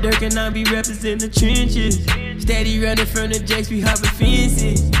 I'm Lil Durk and I be representing the trenches. Steady running from the jakes, we hopping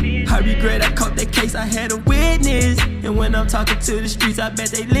fences. I regret I caught that case, I had a witness. And when I'm talking to the streets, I bet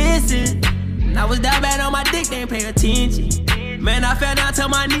they listen. And I was down bad on my dick, they ain't pay attention. Man, I fell down to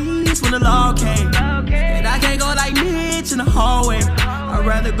my knees when the law came. And I can't go like Mitch in the hallway. I'd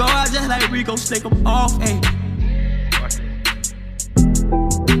rather go out just like Rico, stick them off, ayy.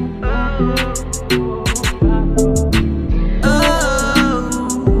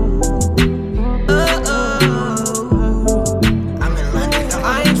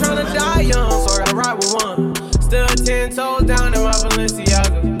 I ain't tryna die young, sorry I ride with one. Still 10 toes down in my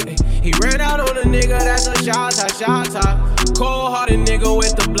Balenciaga. He ran out on a nigga, that's a shot top. Cold-hearted nigga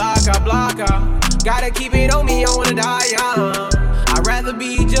with the block out. Gotta keep it on me, I wanna die young. I'd rather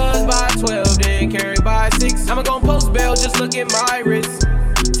be judged by 12 than carried by 6. I'ma gon' post bail, just look at my wrist.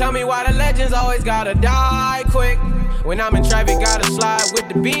 Tell me why the legends always gotta die quick. When I'm in traffic, gotta slide with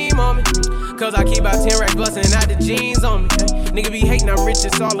the beam on me. Cause I keep out 10 racks bustin' out the jeans on me. Nigga be hatin', I'm rich,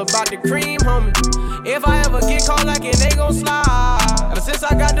 it's all about the cream, homie. If I ever get caught like it, they gon' slide. Ever since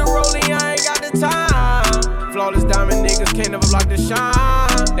I got the rollie, I ain't got the time. Flawless diamond niggas can't never block the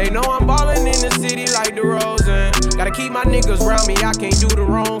shine. They know I'm ballin' in the city like the DeRozan. Gotta keep my niggas round me, I can't do the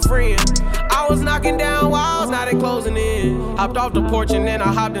wrong friend. I was knocking down walls, now they closing in. Hopped off the porch and then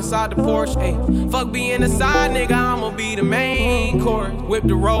I hopped inside the Porsche. Ay, fuck being the side nigga, I'ma be the main course. Whip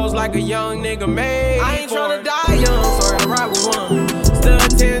the rolls like a young nigga made. I ain't tryna die young, sorry I ride with one. Still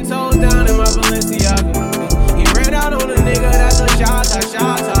 10 toes down in my Balenciaga. He ran out on a nigga, that's a shot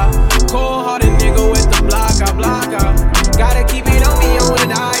top. Cold-hearted nigga with the block out. Gotta keep it on me, I wanna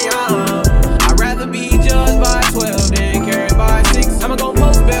die young. I'd rather be judged by 12 than carried by 6. I'ma gon'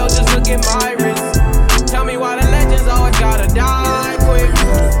 post bail, just look at my wrist. Tell me why the legends always gotta die quick.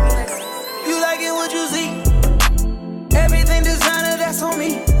 You like it what you see. Everything designer, that's on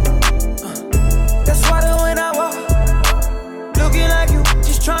me. That's why that when I walk, looking like you,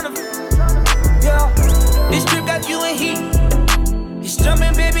 just tryna. Yeah, this trip got you in heat. It's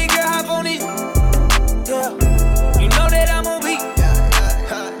jumping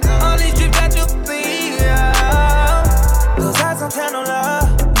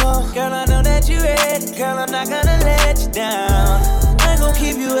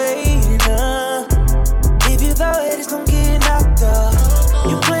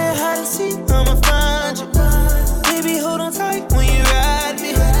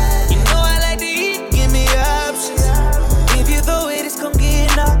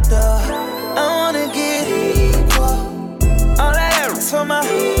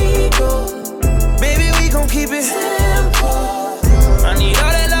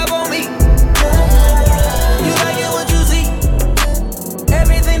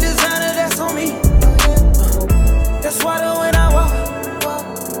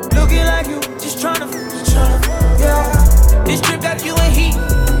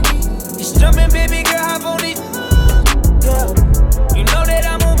Jumpin', baby girl, hop on it. Yeah. You know that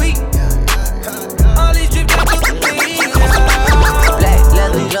I'm on beat. All these drip drops on the beat. Black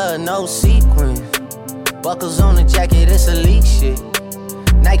leather glove, no sequin. Buckles on the jacket, it's elite shit.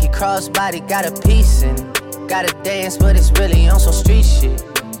 Nike crossbody, got a piece in it. Gotta dance, but it's really on some street shit.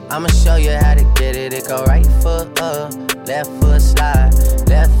 I'ma show you how to get it. It go right foot up, left foot slide.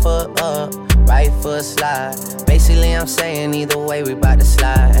 Left foot up, right foot slide. Basically, I'm saying either way, we bout to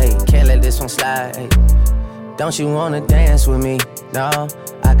slide. Hey, can't let this one slide. Hey, don't you wanna dance with me? No,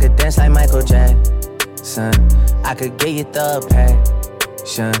 I could dance like Michael Jackson. I could get you the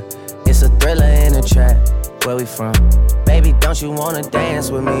passion. It's a thriller in a trap. Where we from? Baby, don't you wanna dance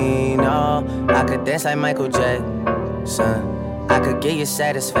with me? No, I could dance like Michael Jackson. I could give you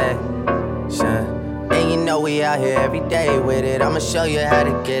satisfaction. And you know we out here every day with it. I'ma show you how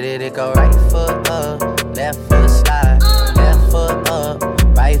to get it. It go right foot up, left foot slide. Left foot up,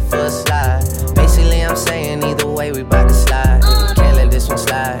 right foot slide. Basically, I'm saying either way, we bout to slide. Can't let this one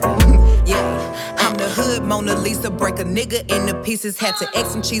slide. Yeah, I'm the hood Mona Lisa. Break a nigga into pieces. Had to X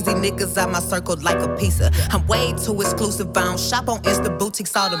some cheesy niggas out my circle like a pizza. I'm way too exclusive. I don't shop on Insta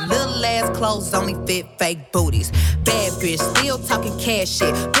boutiques. All them little ass clothes only fit fake booties. Bad bitch, still talking cash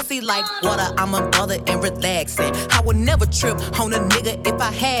shit. Pussy like water, I'm a mother and relaxing. I would never trip on a nigga if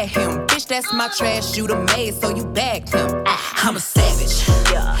I had him. Bitch, that's my trash, you the maid, so you bagged him. I'm a savage,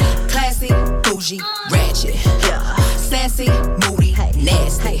 yeah. Classy, bougie, ratchet, yeah. Sassy, moody,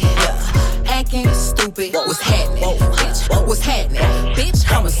 nasty, yeah. Acting stupid, what's happening? Bitch, what's happening? Bitch,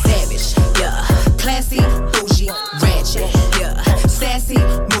 I'm a savage, yeah. Classy, bougie, ratchet, yeah. Sassy,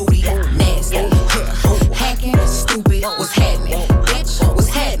 moody, nasty, yeah. Hacking, stupid, what's happening? Bitch, what's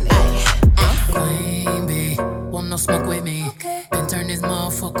happening? Queen bee, want no smoke with me. Been turn this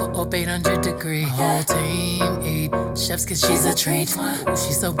motherfucker up 800 degrees. Whole team eat chefs cause she's a treat.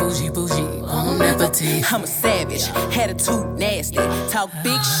 She's so bougie, on appetit. I'm a savage, attitude nasty. Talk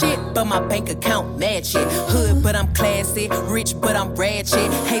big shit, but my bank account match it. Hood, but I'm classy. Rich, but I'm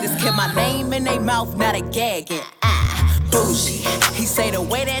ratchet. Haters kept my name in their mouth, not a gagging. Bougie, he say the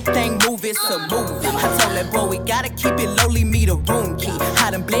way that thing move, it's a movie. I told that boy we gotta keep it lowly, me the room key.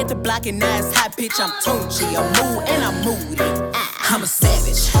 I done bled the block and now it's hot, bitch, I'm Tunchi. I'm mood and I'm moody. I'm a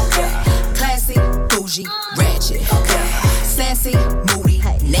savage, classy, bougie, ratchet, sassy, moody,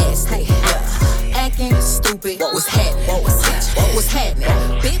 nasty, acting stupid, what's happening? What's happening?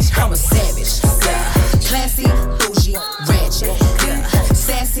 Bitch, I'm a savage, classy, bougie, ratchet,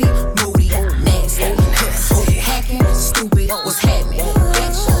 sassy, moody, nasty, hacking, stupid, what's happening?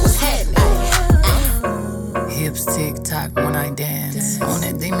 Bitch, what's happening? Hips tick-tock when I dance. On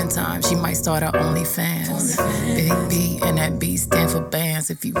that demon time, she might start her OnlyFans. Big B and that B stand for bands.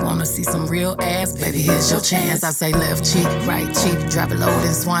 If you wanna see some real ass, baby, here's your chance. I say left cheek, right cheek, drop it low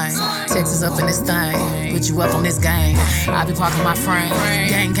and swing. Texas up in this thing, put you up on this gang. I be parking my frame,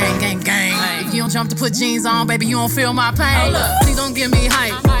 gang, gang, gang, gang. If you don't jump to put jeans on, baby, you don't feel my pain. Please don't give me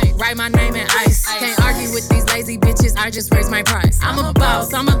hype, write my name in ice. Can't argue with these lazy bitches, I just raise my price. I'm a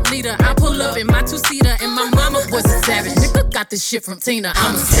boss, I'm a leader, I pull up in my two-seater, and my mama was a savage. Nigga got this shit from Tina,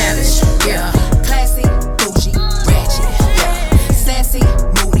 I'm a savage, yeah. Classy, bougie, ratchet, yeah. Sassy,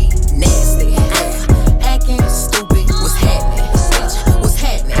 moody, nasty, yeah. Acting stupid, what's happening? Bitch, what's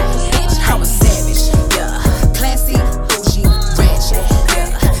happening? Bitch, I'm a savage, yeah. Classy, bougie, ratchet, yeah.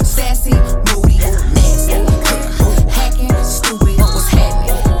 Sassy, moody, nasty, yeah. Hacking, stupid, what's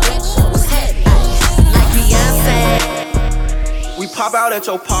happening? Bitch, what's happening? Like Beyonce. We pop out at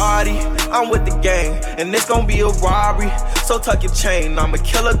your party, I'm with the gang, and it's gon' be a robbery. So tuck your chain, I'm a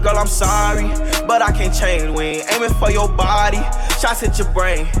killer, girl, I'm sorry, but I can't change. We ain't aiming for your body, shots hit your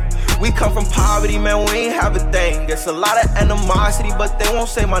brain. We come from poverty, man, we ain't have a thing. There's a lot of animosity, but they won't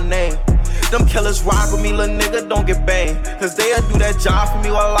say my name. Them killers rock with me, little nigga, don't get banged. Cause they'll do that job for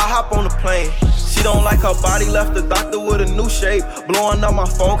me while I hop on the plane. She don't like her body, left the doctor with a new shape. Blowing up my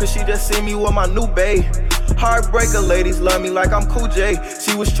phone cause she just see me with my new babe. Heartbreaker ladies love me like I'm Cool J.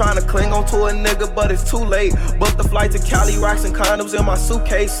 She was trying to cling on to a nigga, but it's too late. Booked the flight to Cali, rocks and condoms in my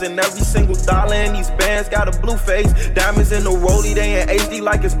suitcase. And every single dollar in these bands got a blue face. Diamonds in the rollie, they in HD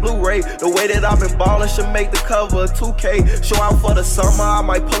like it's Blu-ray. The way that I've been ballin' should make the cover of 2K. Show out for the summer, I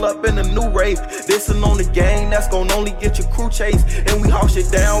might pull up in a new Wraith. This'n on the gang, that's gon' only get your crew chase. And we haul shit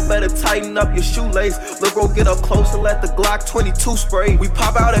down, better tighten up your shoelace. Look, go get up close and let the Glock 22 spray. We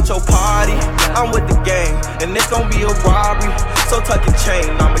pop out at your party, I'm with the gang. and it's gon' be a robbery. So tuck your chain,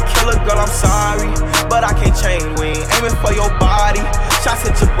 I'm a killer, girl, I'm sorry, but I can't change. We ain't aiming for your body, shots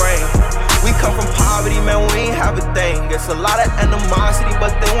hit your brain. We come from poverty, man, we ain't have a thing. It's a lot of animosity,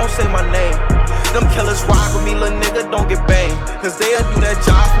 but they won't say my name. Them killers ride with me, little nigga, don't get banged, cause they'll do that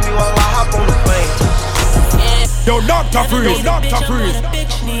job for me while I hop on the plane. Yo, Dr. Freeze, Dr. Freeze.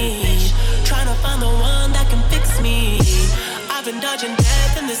 Tryna find the one that can fix me. I've been dodging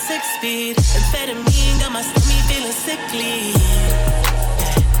death in the 6-speed. Amphetamine got my stomach feeling sickly.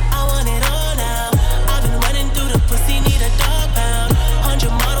 I want it all now. I've been running through the pussy, need a dog pound. 100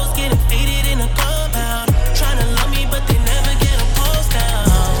 models getting faded in a compound. Tryna love me, but they never get a pulse down.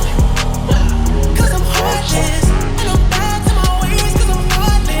 Cause I'm heartless, and I'm bad to my ways, cause I'm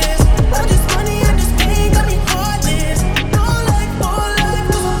heartless. All this money and this pain got me heartless. No life,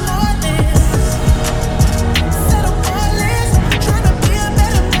 cause I'm heartless. Said I'm heartless, tryna be a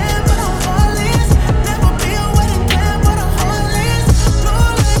better man, but I'm heartless. Never be a wedding plan, but I'm heartless. No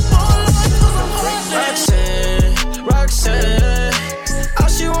life, cause I'm heartless. Roxanne, all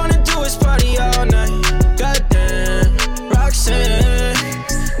she wanna do is party all night. Goddamn, Roxanne,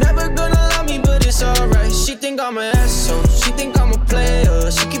 never gonna love me, but it's alright. She think I'm an asshole, she think I'm a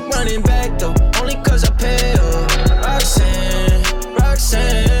player. She keep running back though, only cause I pay her.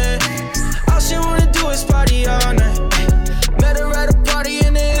 Roxanne, all she wanna do is party all night. Met her at a party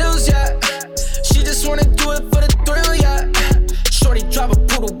in the hills, yeah. She just wanna do it for the thrill, yeah. Shorty drive a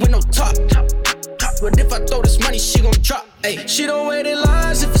poodle with no top. But if I throw this money, she gon' drop. Ay. She don't wait in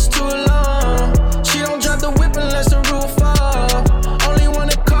lines if it's too long. She don't drive the whip unless the roof fall. Only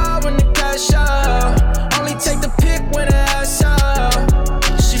want a car when the cash out. Only take the pic when the ass out.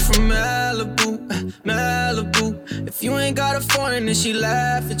 She from Malibu, Malibu. If you ain't got a foreign, then she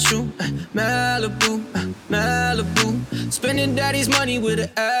laugh at you. Malibu, Malibu. Spending daddy's money with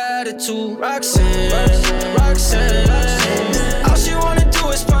an attitude. Roxanne, all she wanna do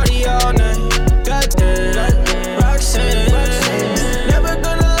is party all night. Goddamn, Roxanne, never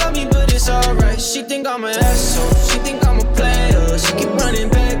gonna love me, but it's alright. She think I'm an asshole, she think I'm a player. She keep running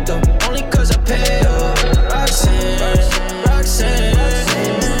back though, only cause I pay her. Roxanne,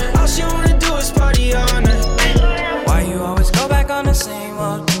 all she wanna do is party all night. Why you always go back on the same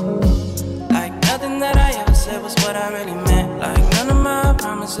old? Like nothing that I ever said was what I really meant. Like none of my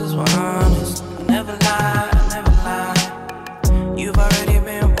promises were honest. I never lied, I never lied. You've already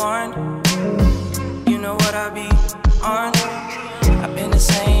been warned. You know what I be on. I've been the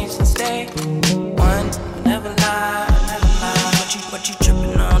same since day one. I never lied, I never lied. What you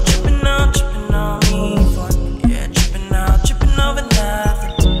tripping on, tripping on, tripping on me for? Yeah, tripping out, tripping over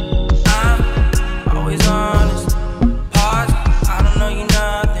nothing. I'm always honest. Pause, I don't know you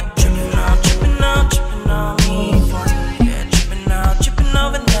nothing. Tripping on me for? Yeah, tripping out, tripping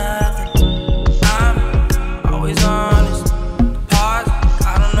over nothing. I'm always honest. Pause, I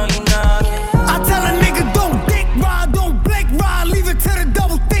don't know you nothing. I tell a nigga don't dick ride, don't blink ride. Leave it to the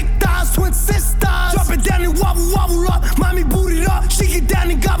double thick thighs, twin sisters. Drop it down and wobble, wobble up. Mommy boot it up, she get down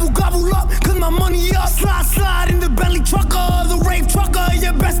and gobble, gobble up. Cause my money up, slide, slide in the Bentley trucker. The rave trucker,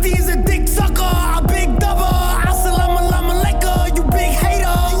 your bestie is a dick sucker. A big double, assalamu alaikum. You big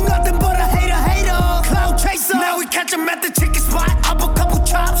hater, you nothing but a hater. Cloud chaser, now we catch him at the chicken spot. Up a couple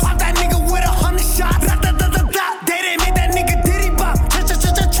chops, pop that nigga with 100 shots. They didn't make that nigga diddy bop.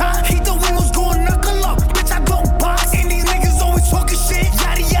 Cha-cha-cha-cha-cha. He thought we was going knuckle up. Bitch, I don't box. And these niggas always talking shit.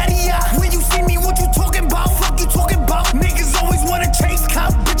 Yada, yada, yada. When you see me, what you talking about? Fuck you talking about? Niggas always wanna chase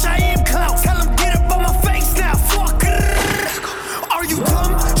clout. Bitch, I am clout. Tell him get up on my face now. Fuck it. Are you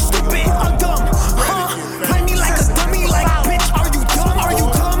dumb? Stupid or dumb? Huh? Play me like a dummy, like bitch. Are you dumb? Are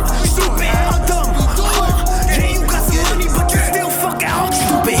you dumb? Stupid or dumb? Huh? Yeah, you got some money, but you still fucking out.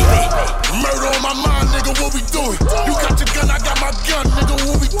 Stupid. Murder on my mind, nigga, what we doing? You got your gun, I got my gun, nigga,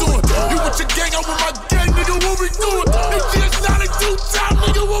 what we doing? You with your gang, I'm with my gang, nigga, what we doing? It's just 92 time,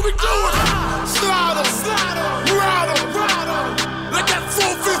 nigga, what we doing? Slide em, ride em, let that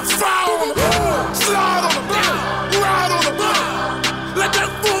 4-5 fire on em. Slide on em, ride on em, let that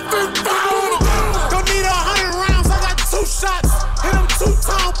 4-5 fire on em. Don't need 100 rounds, I got 2 shots. Hit him 2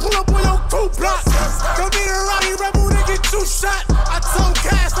 times, pull up on your 2 blocks. Don't need a rowdy rebel to get 2 shot. I told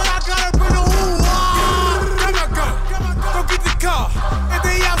Cash that I gotta bring the ooh. Grab my gun, go get the car. If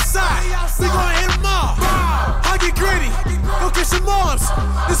they outside, we gon' hit them all. I get gritty, go get some moms.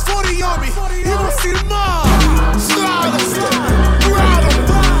 There's 40 on me, you gon' see them all. Slide em, ride em,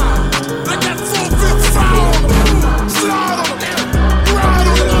 let that 4-5 fire on em. Slide em, ride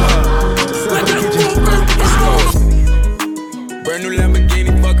em, let that 4-5 fire on em. Brand new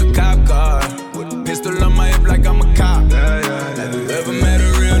Lamborghini, fuck a cop car. With a pistol on my hip like I'm a cop. Have you ever met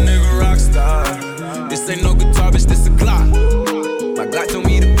a real nigga rock star? This ain't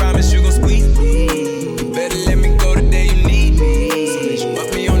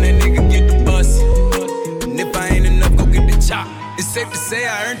safe to say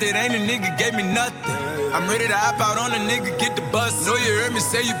I earned it, ain't a nigga gave me nothing. I'm ready to hop out on a nigga, get the bus. Know you heard me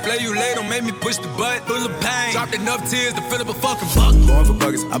say you play, you late, don't make me push the butt. Full of pain, dropped enough tears to fill up a fucking buck. Going for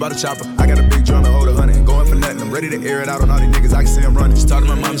buggers, I bought a chopper. I got a big drum to hold 100. Ain't going for nothing, I'm ready to air it out on all these niggas, I can see them running. She talked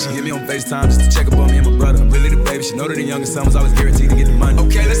to my mom, she hit me on FaceTime just to check up on me and my brother. I'm really the baby, she know that the youngest son was always guaranteed to get the money.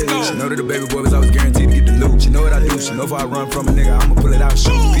 Okay, let's go. She know that the baby boy was always guaranteed to get the loot. She know what I do, she know if I run from a nigga, I'ma pull it out,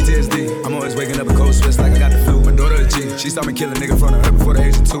 shoot. PTSD, I'm always waking up in cold sweats like I got the flu. My daughter a G, she saw me kill a nigga in front of her before the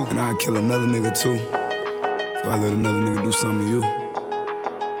age of 2. And I'd kill another nigga too. So I let another nigga do something to you.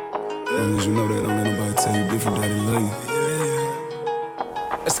 As long as you know that, don't let nobody tell you different that they love you.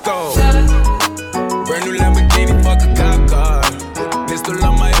 Let's go. Brand new Lamborghini, fuck a cop car. Pistol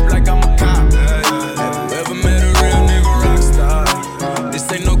on my hip like I'm a cop. Ever met a real nigga rock star?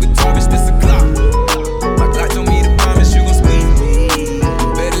 This ain't no guitar, bitch, this a clock. My Glock told me to promise you gon' speak me.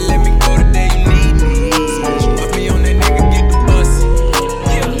 Better let me go the day you need me. Put me on that nigga, get the bus.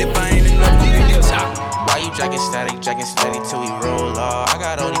 Yeah, if I ain't enough, you get top. Why you jacking steady till we roll off? I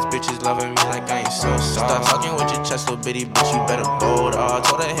got all these bitches loving me like I ain't so soft. Stop talking with your chest, little bitty bitch, you better bold off.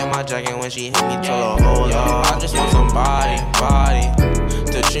 Told her hit my jacket when she hit me, told her hold off. I just want somebody,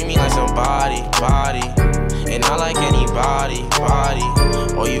 to treat me like somebody, and not like anybody,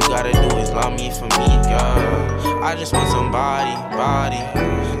 All you gotta do is love me for me, girl. I just want somebody,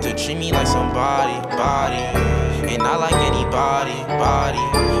 to treat me like somebody, and not like anybody,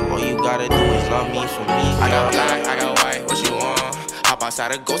 All you gotta do is love me for me, girl. I got black, I got white, what you want? Hop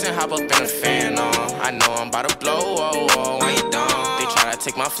outside a ghost and hop up in a fan on. I know I'm about to blow, when you done. They try to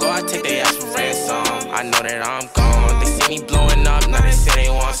take my flow, I take their ass for ransom. I know that I'm gone. They see me blowing up, now they say they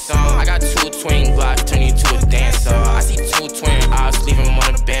want some. I got 2 twin Glocks, turn you to a dancer. I see 2 twin eyes, leave him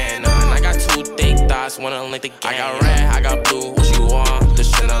on a banner. And I got 2 thick thighs, wanna link the game. I got red, I got blue, what you want? The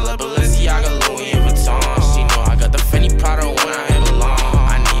Chanel, Balenciaga, Louis Vuitton. She know I got the Fendi Prada when I hit along.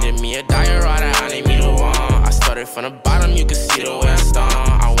 I needed me a diorama, I need me the one. I started from the bottom, you can see the way I stung.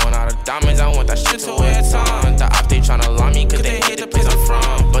 I want all the diamonds, I want that shit to wear a ton. The op, they tryna lie me, cause they hate the place I'm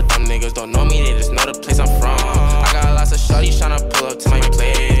from. But them niggas don't know me, they just know the place I'm from. I got lots of shorties tryna pull up to my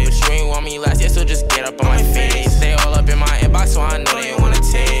place. But you ain't want me last year, so just get up on my face. They all up in my inbox, so I know they wanna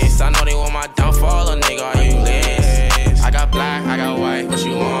taste. I know they want my downfall, a nigga, are you list? I got black, I got white, what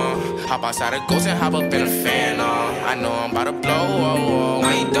you want? Hop outside a ghost and hop up in a fan on. I know I'm about to blow,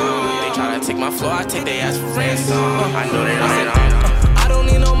 when you done. They try to take my floor, I take their ass for ransom. I know that I'm I don't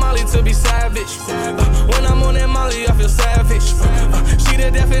need no Molly to be savage. When I'm on that Molly, I feel savage. She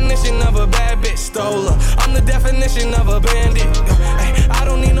the definition of a bad bitch, stole her. I'm the definition of a bandit. I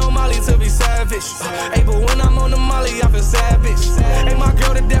don't need no Molly to be savage. But when I'm on the Molly, I feel savage. My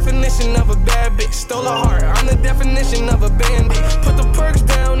girl, the definition of a bad bitch, stole her heart. I'm the definition of a bandit. Put the perks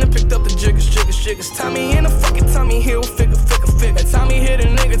down and picked up the jiggers. Tommy in the fucking Tommy Hill, figure. And Tommy hit a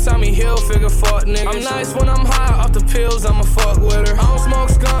nigga, Tommy Hill, figure, fuck nigga. I'm nice when I'm high off the pills, I'ma fuck with her. I don't smoke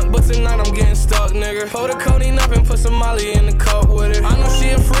skunk, but tonight I'm getting stuck, nigga. Pour the codeine up and put some Molly in the cup with it. I know she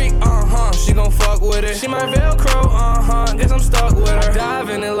a freak, she gon' fuck with it. She my Velcro, guess I'm stuck with her. Dive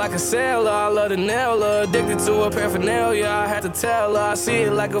in it like a sailor, I love to nail her. Addicted to her paraphernalia, I had to tell her. I see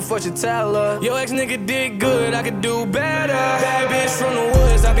it like a fortune teller. Yo, ex-nigga did good, I could do better. Bad bitch from the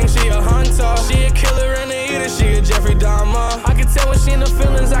woods, I think she a hunter. She a killer and a eater, she a Jeffrey Dahmer. I can tell when she in the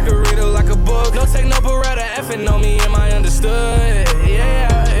feelings, I can read her like a book. No take no beretta, effing on me, am I understood? Yeah.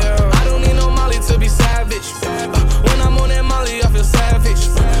 I don't need no Molly to be savage. When I'm on that Molly, I feel savage.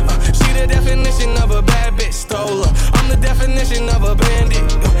 She the definition of a bad bitch, stole her. I'm the definition of a bandit.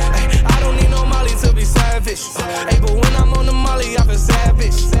 I don't need no Molly to be savage. But when I'm on the Molly, I feel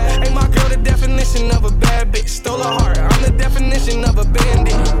savage. My girl, the definition of a bad bitch, stole her heart. I'm the definition of a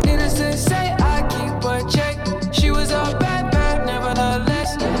bandit. Needless to say, I keep a check. She was a bad,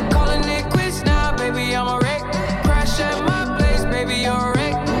 nevertheless. Calling it quits now, baby, I'm a wreck. Crash at my place, baby, you're a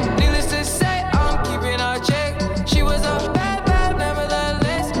wreck. Needless to say, I'm keeping a check. She was a bad,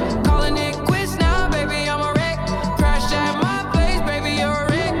 nevertheless. Calling it quits now, baby, I'm a wreck. Crash at my place, baby, you're a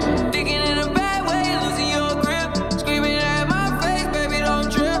wreck. Digging in a bad way, losing your grip. Screaming at my face, baby, don't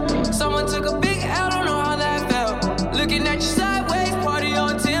trip. Someone took a big L, don't know how that felt. Looking at you sideways, party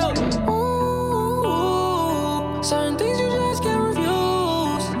on tilt. Certain things you just can't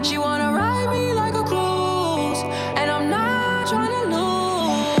refuse. She wanna ride me like a cruise, and I'm not trying to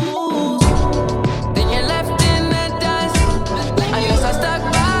lose. Then you're left in the dust. I guess I stuck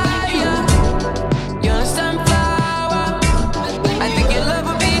by you. You're a sunflower. I think your love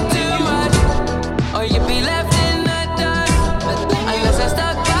would be too much, or you'd be left in the dust. I guess I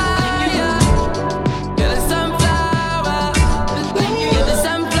stuck by you. You're the sunflower. You're the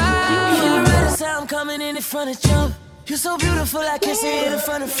sunflower. You ready? So I'm coming in front of jump. You're so beautiful, I can't see it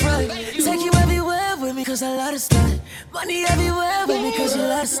from the front. Take you everywhere with me, cause I love to stunt. Money everywhere with me, cause you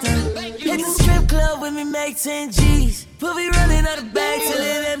love to stunt. Hit the strip club with me, make 10 G's. We'll be running out of bag till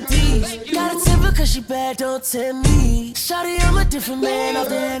it empties. Got a temper cause she bad, don't tempt me. Shawty, I'm a different man off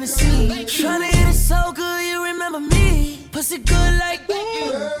the Hennessy. Tryna hit it so good, you remember me. Pussy good like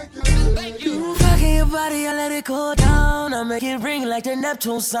rocking your body, I let it go down. I make it ring like the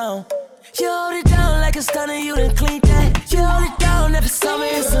Neptune sound. You hold it down like a stunner, you done clean that. You hold it down every summer,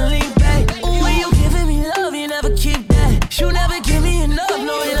 it's a lean back. Ooh, when you giving me love, you never keep that. You never give me enough,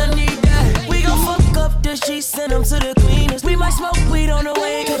 knowing I need that. We gon' fuck up the sheets, send them to the cleaners. We might smoke weed on the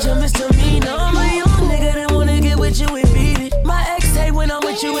way, catch a misdemeanor. I'm a young nigga that wanna get with you and beat it. My ex say when I'm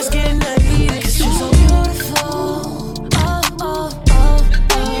with you, it's getting heated. Cause you so beautiful, oh, oh, oh,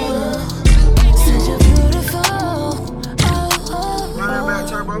 oh. Such a beautiful, oh, oh, oh. Run that back,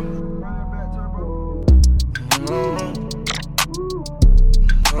 turbo.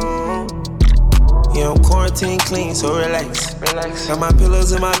 Yeah, I'm quarantine clean, so relax. Got my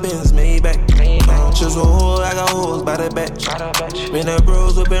pillows in my bins, made back. Just a hole, I got holes by the back. Been the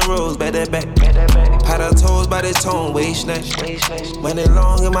bros whipping rolls, back to back. Had her toes by the tone, waist snatch. Went it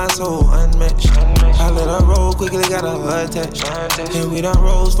long in my soul, unmatched. I let her roll quickly, got her attached. And we done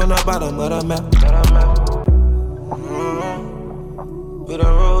rose from the bottom of the map. We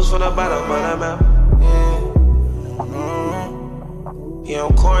done rose from the bottom of the map. Yeah,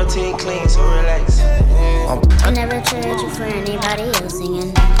 I'm quarantine clean, so relax. I'll never trade you for anybody else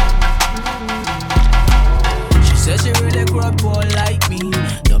singing. She says she really grew up poor like me.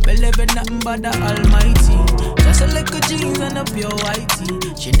 Don't believe in nothing but the Almighty. Just a little jeans and a pure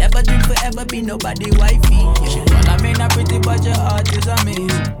whitey. She never dreamed forever be nobody wifey. Yeah, she call me not pretty but your heart is a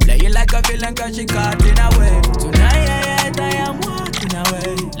miss. Play you like a villain cause she caught in a way. Tonight I am walking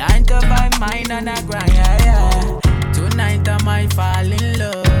away. 9 to 5 mine and I grind, yeah, yeah. Tonight I might fall in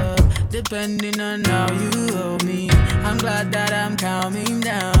love, depending on how you hold me. I'm glad that I'm calming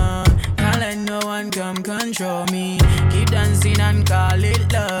down. Can't let no one come control me. Keep dancing and call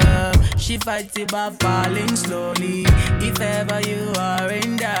it love. She fights it by falling slowly. If ever you are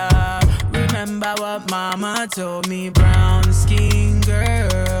in doubt, remember what mama told me. Brown skin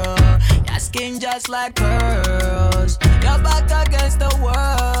girl, your skin just like pearls. You're back against the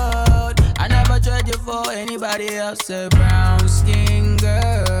world. I never trade you for anybody else. A brown skin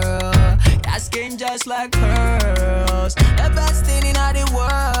girl, your skin just like pearls. The best thing in all the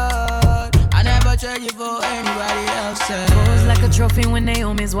world. I never trade you for anybody else. Pose like a trophy when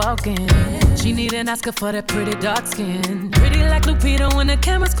Naomi's walking. She need an Oscar for that pretty dark skin. Pretty like Lupita when the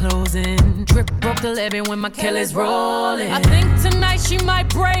camera's closing. Drip broke the levee when my Kelly's rolling. I think tonight she might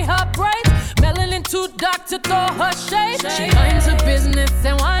braid her braids. Melanin too dark to throw her shade. She minds her business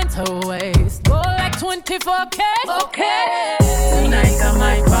and winds her waist. Go like 24K. Okay. Tonight I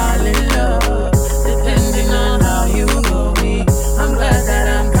might fall in love, depending on how you hold me. I'm glad that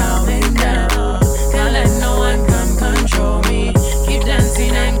I'm calming down. Can't let no one come control me. Keep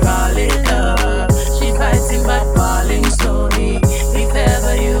dancing and call it love. She fighting but falling slowly. If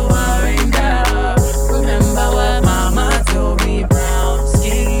ever you are in doubt, remember what mama told me. Brown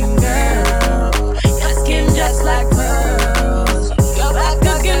skin girl, your skin just like pearls. You're back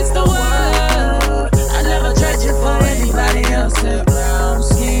against the world. I never tried you for anybody else. Brown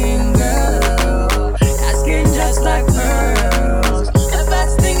skin girl, your skin just like pearls. The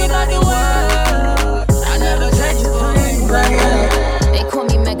best thing in all the world. I never tried you for anybody else. They call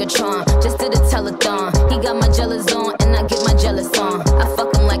me Megatron, just did a telethon. He got my jealous on, and I get my jealous on. I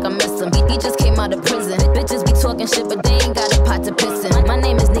fuck him like I miss him. He just came out of prison. Bitches be talking shit, but they ain't got a pot to piss in. My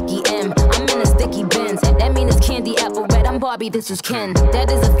name is Nicki M. I'm in a sticky Benz. That mean it's candy apple red. I'm Barbie, this is Ken.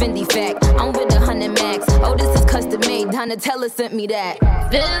 That is a Fendi fact. I'm with 100 max. Oh, this is custom made. Donatella sent me that.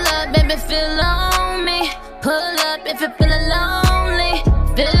 Fill up, baby, fill on me. Pull up if you're feeling lonely.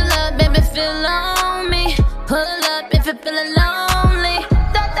 Fill up, baby, fill on me. Pull up if you're feeling lonely.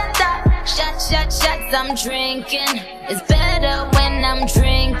 Da, da, da. Shots, shots, shots, I'm drinking. It's better when I'm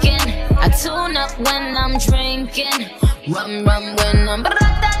drinking. I tune up when I'm drinking. Rum, rum when I'm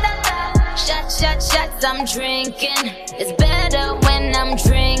shots, shots, shots, I'm drinking. It's better when I'm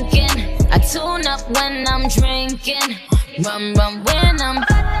drinking. I tune up when I'm drinking. Rum, rum when I'm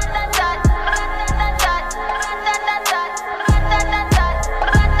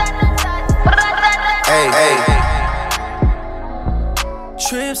hey.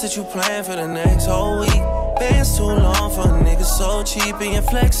 Trips that you plan for the next whole week. Bands too long for a nigga so cheap. And your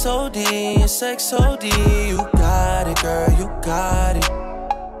flex OD, and sex OD. You got it, girl, you got it.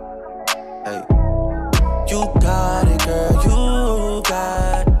 Hey. You got it, girl, you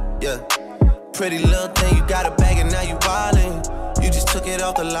got it. Yeah. pretty little thing, you got a bag and now you wildin'. You just took it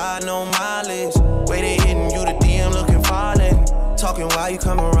off the line, no mileage. Way they hitting you, the DM looking violent. Talking while you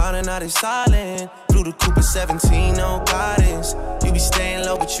come around and now they silent. Blew the Cooper 17, no guidance. You be staying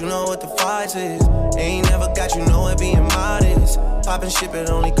low, but you know what the fight is. Ain't never got you know it being modest. Poppin' shit, but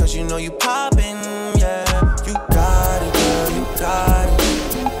only cause you know you poppin', yeah. You got it, girl, you got it.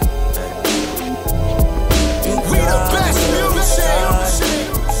 We the best music.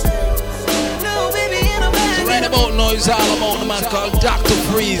 Right about now is all about the man called Dr.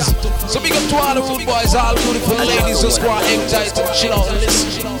 Freeze. So big up to all the rude boys, all the beautiful ladies just want to enjoy to chill out and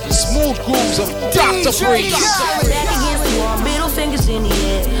listen. The smooth grooves of Dr. Freeze. Back against the wall, middle fingers in the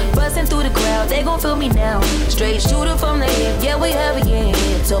air. Busting through the crowd, they gon' feel me now. Straight shooter from the hip, yeah, we have it, yeah.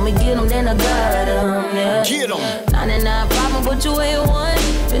 Told me get 'em, then I got 'em, yeah. Get 'em. 99 problem, but you ain't one.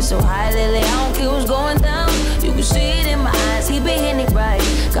 Been so high lately, I don't care what's going down. You can see it in my eyes, he been hitting it right.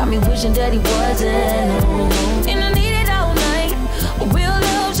 Got me wishing that he wasn't. And I need it all night. A real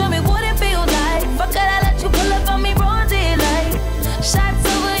love, show me what it feels like. Fuck it, I let you pull up on me, broad daylight. Shots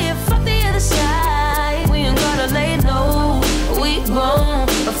over here, fuck the other side. We ain't gotta lay low, we grown.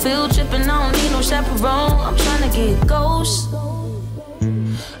 A field trip and I don't need no chaperone. I'm tryna get ghost.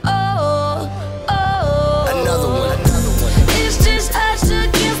 Another one. It's just us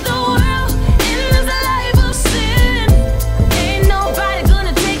against the world. In this life of sin, ain't nobody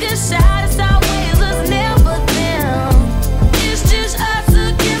gonna take a shot. It's always us, never them. It's just us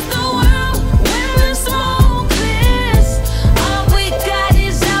against the world. When the smoke clears, all we got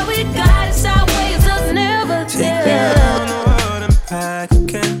is all we got. It's always us, never them. Take me around the world and back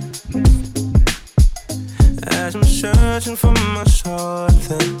again. As I'm searching for my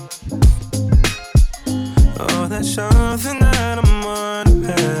something. Oh, that's something that I'm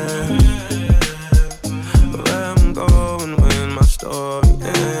unaware. Where I'm going when my story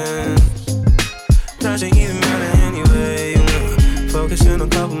ends. Doesn't even matter anyway. Focusing on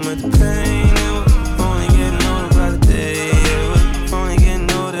coping with the pain. We're only getting older by the day. We're only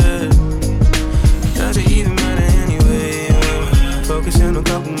getting older. Doesn't even matter anyway. Focusing on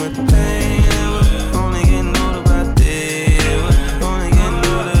coping with the pain. We're only getting older by the day. We're only getting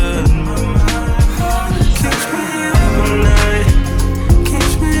older. Keeps me up all night.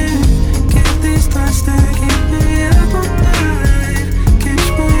 Keeps me, get these thoughts that keep me up all night. Keeps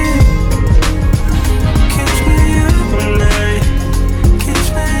me up all night. Keeps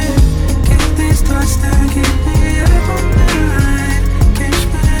me, get these thoughts that keep me up all night. Keeps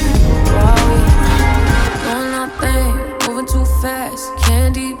me. Doing nothing, moving too fast.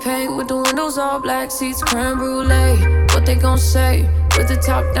 Candy paint with the windows all black, seats creme brulee. What they gon' say? With the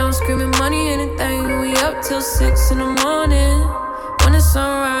top down, screaming money, anything. We up till 6 in the morning. When the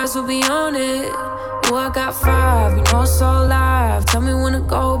sunrise, we'll be on it. Oh, I got 5, you know it's all live. Tell me when to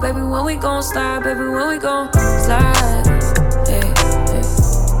go, baby, when we gon' slide, baby, when we gon' slide. Hey, hey.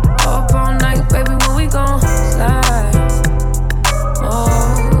 Up all night, baby, when we gon' slide. Oh,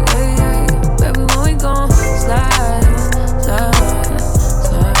 hey, hey, baby, when we gon' slide, slide,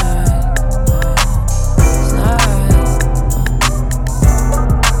 slide, slide.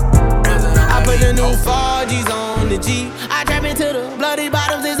 I put the new 4Gs on the G. I trap into the bloody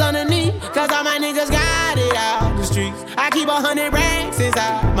bottoms is underneath. Cause all my niggas got it out the streets. I keep 100 racks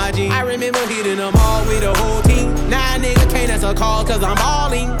inside my jeans. I remember hitting them all with the whole team. Now a nigga can't answer calls cause I'm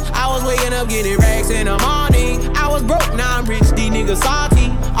balling. I was waking up getting racks in the morning. I was broke, now I'm rich, these niggas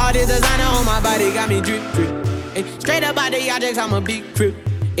salty. All this designer on my body got me drip, drip. Hey, straight up out the objects, I'm a big trip.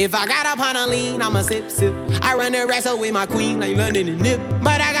 If I got up on a lean, I'ma sip, sip. I run the rest up with my queen like London and Nip.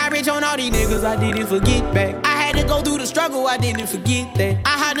 But I got rich on all these niggas, I didn't forget back. I had to go through the struggle, I didn't forget that.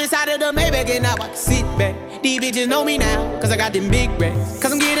 I hopped inside of the Maybach and now I can sit back. These bitches know me now, cause I got them big racks.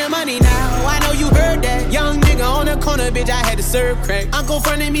 Cause I'm getting money now, I know you heard that. Young nigga on the corner, bitch, I had to serve crack. Uncle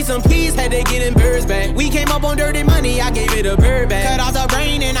fronted me some peas, had to get them birds back. We came up on dirty money, I gave it a bird back. Cut off the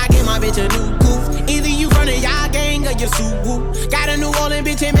brain and I gave my bitch a new goof. Either you from the y'all gang or you Subaru. Got a New Orleans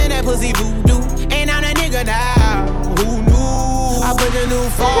bitch, and man, that pussy voodoo. And I'm a nigga now, who knew? I put the new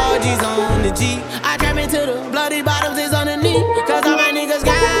 4Gs on the G. I trap into the bloody bottoms is underneath. Cause all my niggas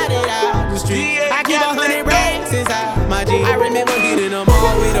got it out the street. I keep 100 racks inside my jeans. I remember getting them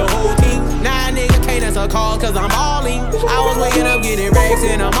all with the whole team. Now a nigga can't answer calls cause I'm balling. I was waking up getting racks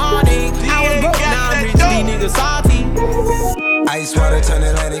in the morning. I was broke, now I'm rich, these niggas salty. Ice water turn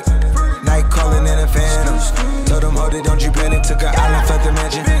Atlantic. Night calling in a phantom. Told them, hold it, don't you panic. Took an island, left the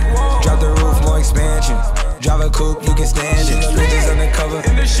mansion. Drop the roof, more expansion. Drive a coupe, you can stand it. Bitches undercover.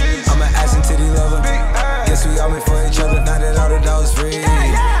 I'm an ass and titty lover. Guess we all meant for each other. Now that all the dogs free.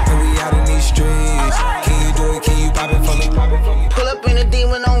 And we out in these streets. Can you do it? Can you pop it for me? Pull up in a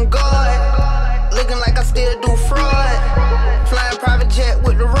demon on guard. still do fraud. Flying private jet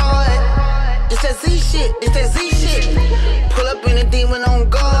with the rod. It's that Z shit, it's that Z shit. Pull up in a demon on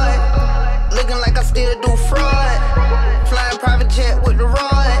guard. Looking like I still do fraud. Flying private jet with the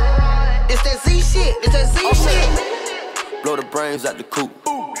rod. It's that Z shit, it's that Z shit. Blow the brains out the coop.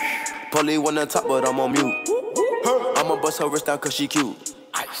 Polly one on top, but I'm on mute. I'ma bust her wrist down cause she cute.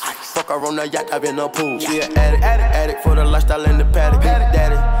 Fuck her on the yacht, I've been a pool. She an addict for the lifestyle in the paddock.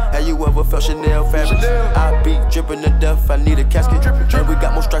 Daddy, have you ever felt Chanel fabric? I be dripping to death, I need a casket. And we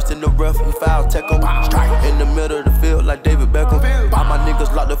got more strikes in the rough, we foul tech em. In the middle of the field like David Beckham. All my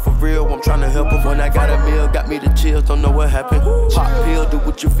niggas locked up for real, I'm tryna help them. When I got a meal, got me the chills, don't know what happened. Pop pill, do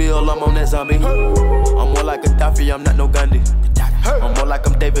what you feel, I'm on that zombie. I'm more like Gaddafi, I'm not no Gandhi. I'm more like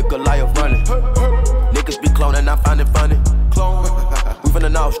I'm David Goliath running. Niggas be cloning, I find it funny. We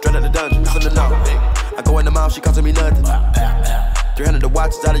finna know, straight out the dungeon. Finna know. I go in the mouth, she costing me nothing. 300 the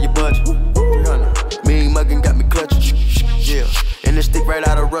watch is out of your budget. 300. Mean muggin' got me clutching. Yeah, and this stick right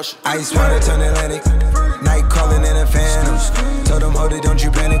out of Russia. Ice water turn Atlantic. Night calling in a phantom. Told them, hold it, don't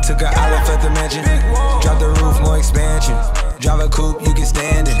you panic. Took her out at the mansion. Drop the roof, more expansion. Drive a coupe, you can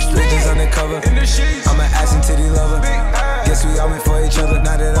stand it. Bridges undercover. I'm an ass and titty lover. Guess we all meant for each other.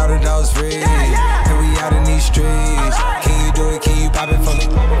 Now that all the dogs free, and we out in these streets. Can you do it? Can you pop it for me?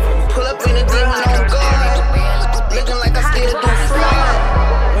 Pull up in a demon on guard. Looking like I still do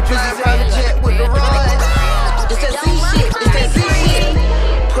fraud. Flying private jet with the rod. It's that Z shit, it's that Z shit.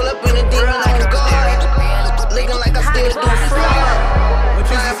 Pull up in a demon on guard. Looking like I still do fraud.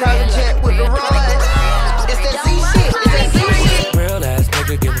 Flying private jet with the rod. It's that Z shit, it's that Z shit. Real ass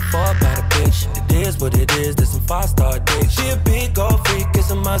nigga give a fuck about a bitch. It is what it is, this some 5-star dick. She a big gold freak,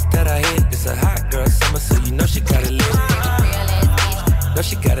 it's a must that I hit. It's a hot girl summer, so you know she got it lit. Know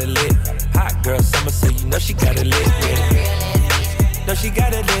she got it lit. Hot girl summer, so you know she got it lit. Yeah. Know she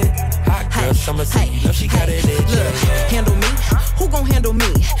got it lit. Hot girl summer, so you know she got it lit. Look, handle me? Who gon' handle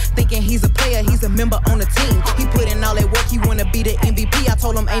me? Thinking he's a player, he's a member on the team. He put in all that work, he wanna be the MVP. I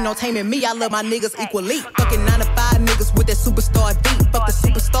told him ain't no taming me, I love my niggas equally. Fucking 9 to 5 niggas with that superstar deep. Fuck the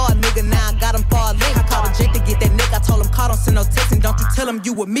superstar nigga, now I got him far link. I called a Jake to get that nigga, I told him call, don't send no text. And don't you tell him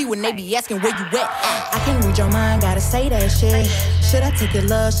you with me when they be asking where you at. I can't read your mind, gotta say that shit. Should I take your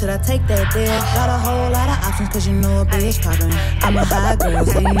love, should I take that dick? Got a whole lot of options cause you know a bitch poppin'. I'm a bad girl,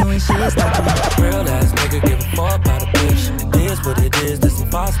 so you know when shit's stoppin'. Real ass nigga give a fuck about a bitch. It is what it is, this some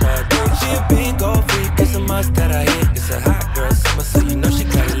 5-star dick. She a big gold freak, it's a must that I hit. It's a hot girl summer, so you know she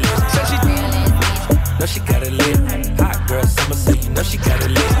got it lit. So she know she got it lit. Hot girl summer, so you know she got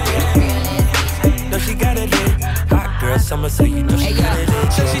it lit. Yeah. Know she got it lit. Hot girl summer, so you know she got it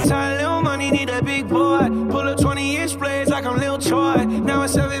lit. So she tired, little money, need a big boy. Pull up 20-inch blades like I'm Lil Troy. Now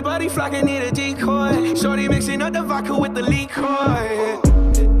it's everybody flocking, need a decoy. Shorty mixing up the vodka with the liquor.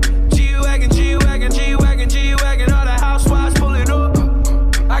 G-Wagon, G-Wagon, G-Wagon, G-Wagon. All the housewives pulling up.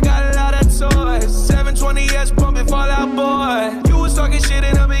 I got a lot of toys. 720S pumping Fallout Boy. You was talking shit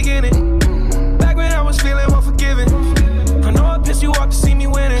in the beginning. Back when I was feeling more forgiving. I know I pissed you off to see me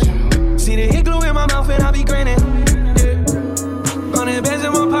winning. See the hit glue in my mouth and I be grinning. Yeah. 100 bands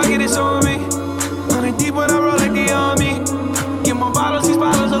in my pocket, it's on me. 100 deep when I roll like the army. Get more bottles, these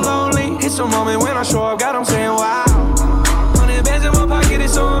bottles are lonely. It's a moment when I show up, God, I'm saying wow. 100 bands in my pocket,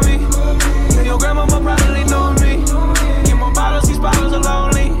 it's on me. Yeah, your grandma probably know me. Get more bottles, these bottles are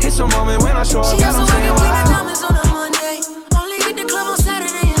lonely. It's a moment when I show up, God, I'm saying wow. Diamonds on a Monday. Only hit the club on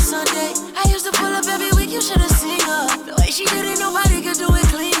Saturday and Sunday. I used to pull up every week, you should've seen her. The way she did it, nobody could do it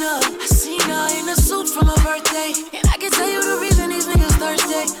cleaner. I seen her in a suit from her birthday. And I can tell you the reason these niggas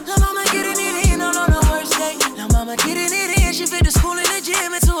thirsty. Lil' mama getting it in on the worst day. Lil' mama getting it in, she fit the school and the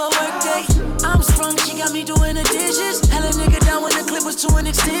gym into a work day. I'm sprung, she got me doing the dishes. Hell a nigga down when the clip was to an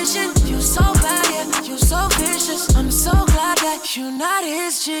extension. You so bad, yeah, you so vicious. I'm so glad that you not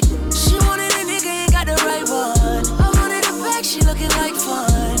his chick. She wanted a nigga, ain't got the right one. I wanted a bag, she looking like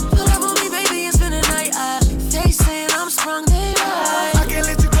fun. Pull up on me, baby, and spend the night. They saying I'm sprung, they right. I can't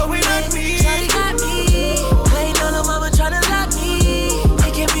let you go without me. Shawty got me. Playing on her mama tryna lock me.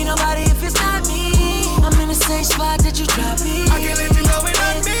 It can't be nobody if it's not me. I'm in the same spot that you dropped me. I can't let you go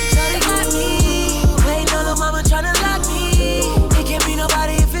without me. Shawty got me. Playing on her mama tryna lock me. It can't be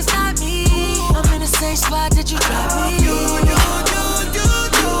nobody if it's not me. I'm in the same spot that you dropped me.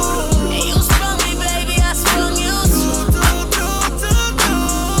 And you sprung me, baby, I sprung you too.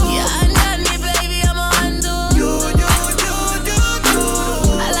 Yeah, I got me, baby, I'm a undo.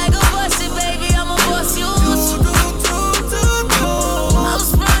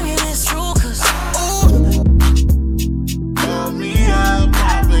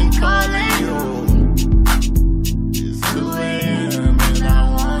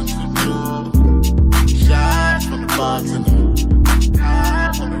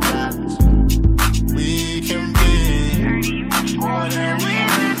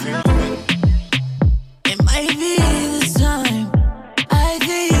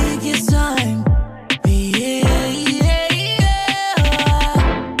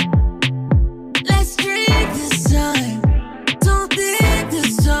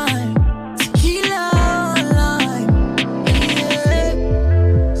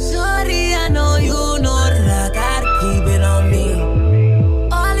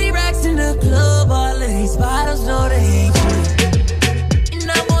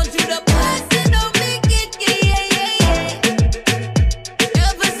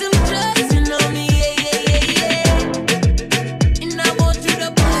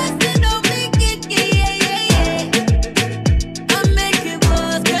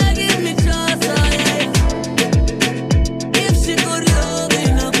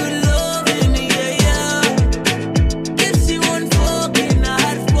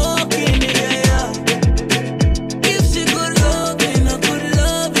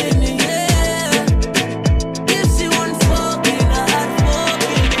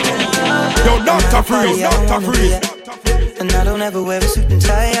 Yo, Dr. Freeze, Dr. Freeze. And I don't ever wear a suit and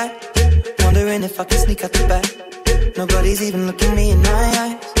tie. Wondering if I can sneak out the back. Nobody's even looking me in my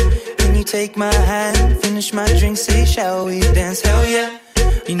eyes. When you take my hand, finish my drink, say, shall we dance? Hell yeah.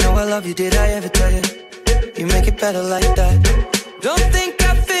 You know I love you, did I ever tell you? You make it better like that. Don't think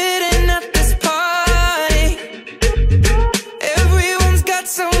I fit in at this party. Everyone's got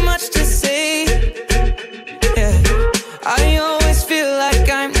so much to say. Yeah, I always feel like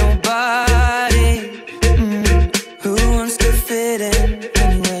I'm nobody. Who wants to fit in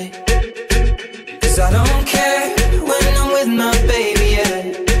anyway? Cause I don't care when I'm with my baby,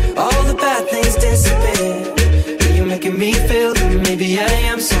 yeah. All the bad things disappear. You're making me feel that maybe I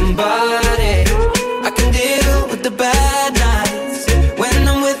am somebody. I can deal with the bad nights when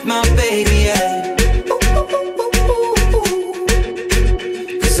I'm with my baby, yeah.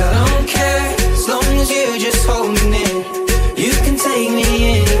 Cause I don't care as long as you just hold me near. You can take me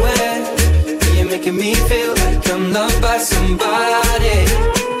anywhere. You're making me feel like I'm loved by somebody.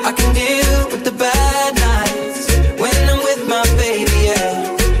 I can deal with the bad nights when I'm with my baby, yeah.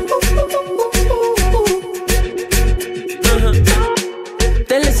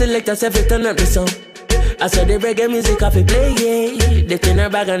 Tell the selectors if you turn up the song. I saw the reggae music off it play, yeah. They in her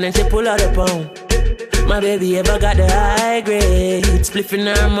bag and then she pull out a pound. My baby ever got the high grade. Spliff in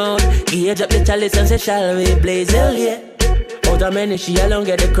her mouth. Gauge up the chalice and say, shall we blaze? Hell yeah. Out of many, she alone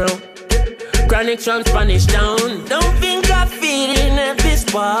get the crown. Chronic from Spanish Town. Don't think I fit in at this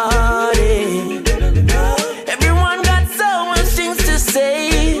party. Everyone got so much things to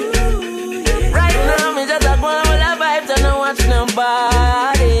say. Right now, me just like one with the vibes and don't watch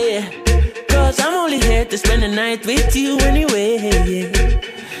nobody. Cause I'm only here to spend the night with you anyway.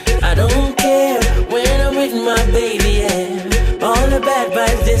 I don't care when I'm with my baby, yeah. All the bad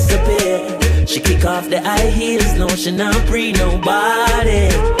vibes disappear. She kick off the high heels, no, she not pre nobody.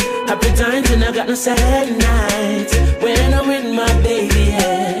 Happy times when I got no sad nights. When I'm with my baby,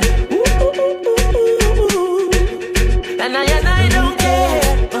 yeah. And I don't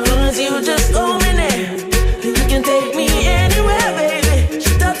care, cause you just go in there. You can take me anywhere, baby.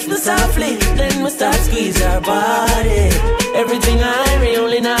 She touch me softly, then we start squeeze her body. Everything I read,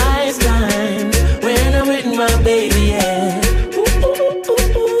 only nice times. When I'm with my baby, yeah.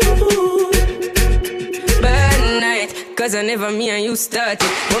 Bad night, cause I never me and you started.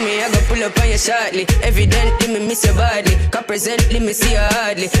 Want me, I go pull up on you shortly. Evidently, me miss your body. Cause presently, me see you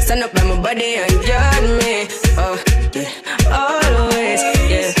hardly. Stand up by my body and guard me. Oh, yeah, always.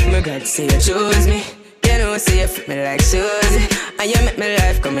 Yeah, my God, say you choose me. You know, say you fit me like shoes. And you make my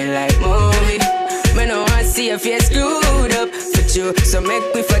life coming like movie. Me no want to see your face screwed up with you. So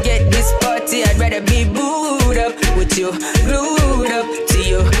make me forget this party. I'd rather be booed up with you, glued up to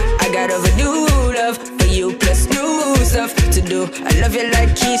you. I got overdue love for you, plus new stuff to do. I love you like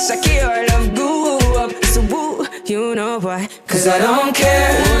Keisha K or love grew up. So woo, you know why? Cause I don't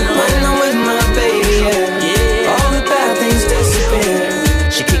care when I'm with my baby, yeah. All the bad things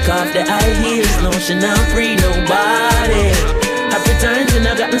disappear. She kick off the high heels, no, she not free nobody. Happy times when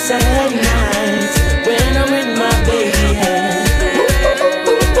I got no sad nights. When I'm with my baby, yeah.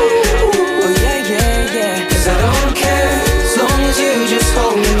 Oh yeah, yeah, yeah. Cause I don't care as long as you just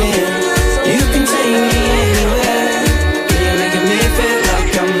hold me near. You can take me anywhere. You're making me feel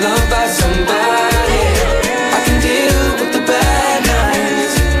like I'm loved by somebody. I can deal with the bad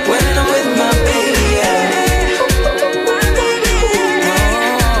nights when I'm with my baby, yeah.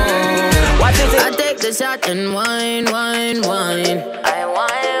 What is it? I take the shot and wine, wine, wine. I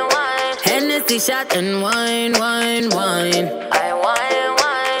wine, wine. Hennessy shot and wine, wine, wine. I wine,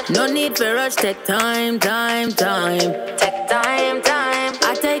 wine. No need for rush, take time, time, time. Take time, time.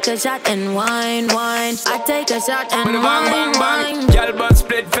 I take a shot and wine, wine. I take a shot and wine, wine. Y'all but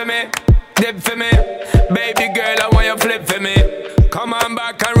split for me, dip for me. Baby girl, I want you flip for me. Come on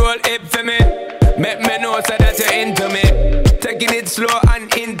back and roll it for me. Make me know so that you're into me. Taking it slow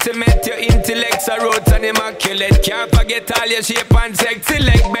and intimate. Your intellect's a roots and immaculate. Can't forget all your shape and sexy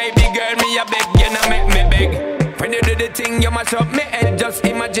leg. Baby girl, me a beg, you know make me beg. When you do the thing, you mash up me head. Just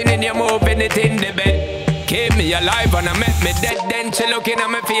imagining you moving it in the bed. Keep me alive and I make me dead. Then she looking at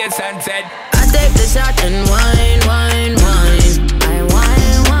my face and said, I take the shot and wine, wine, wine. I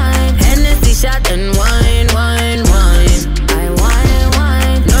wine, wine. Hennessy shot and wine, wine, wine. I wine,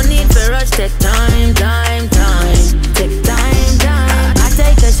 wine. No need for rush, take time, time, time. Take time, time. I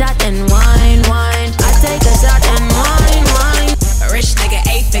take a shot and wine, wine. I take a shot and wine, wine. A rich nigga,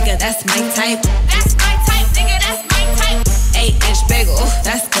 8-figure, that's my type. That's my type, nigga, that's my type. 8-inch bagel,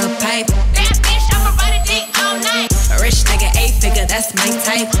 that's the pipe. That bitch, I'ma ride a dick all night. A rich nigga, 8-figure, that's my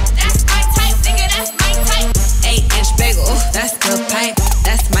type. That's my type, nigga, that's my type. 8-inch bagel, that's the pipe.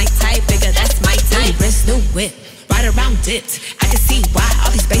 That's my type, nigga, that's zipped. I can see why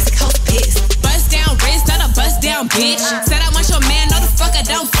all these basic hoes pissed. Bust down wrist, not a bust down bitch. Said I want your man, no the fuck I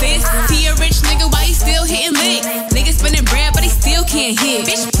don't fist. See a rich nigga, why he still hitting licks? Nigga spending bread, but he still can't hit.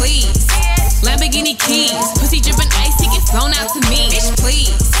 Bitch, please. Lamborghini keys, pussy dripping ice, he get flown out to me. Bitch,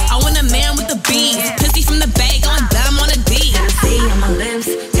 please. I want a man with the bees, pussy from the bag on dumb on a D. Hennessy on my lips,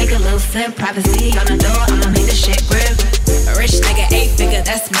 take a little sip. Privacy on the door, I'ma make the shit grip. A rich nigga, 8-figure,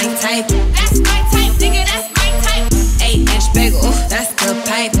 that's my type. That's my type, nigga, that's my type. 8-inch bagel, that's the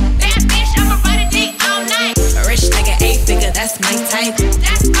pipe. Bad bitch, I'ma ride a dick all night. A rich nigga, 8-figure, that's my type.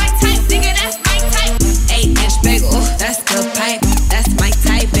 That's my type, nigga, that's my type. 8-inch bagel, that's the pipe. That's my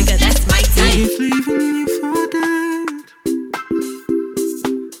type, nigga, that's my type. He's leaving you for dead.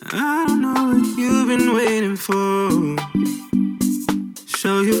 I don't know what you've been waiting for.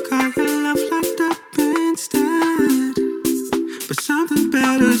 So you've got your love locked up instead. But something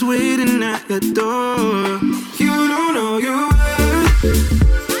better's waiting at your door. You don't know your worth.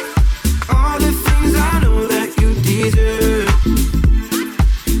 All the things I know that you deserve.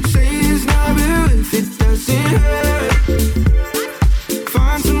 Say it's not real if it doesn't hurt.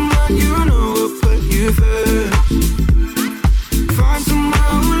 Find someone you know will put you first. Find someone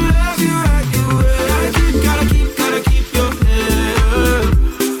who loves you like you were. Gotta keep your head up.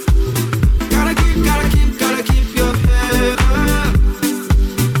 Gotta keep your head up.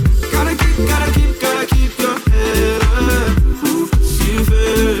 Gotta keep your head up. You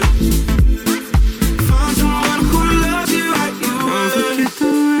first. Find someone who loves you like you were. Don't forget the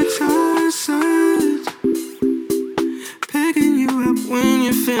words I said. Picking you up when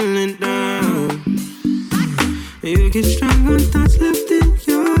you're feeling down. You get stronger thoughts left in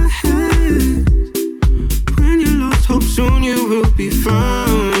your head. When you lost hope, soon you will be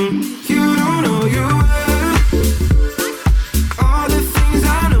found. You don't know your worth. All the things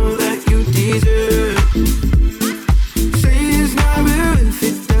I know that you deserve. Say it's not real if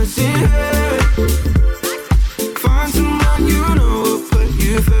it doesn't hurt. Find someone you know will put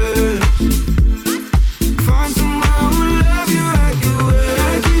you first. Find someone who loves you like you were.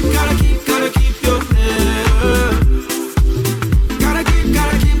 Gotta keep your head up. Gotta keep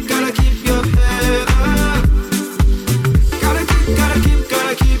your head up.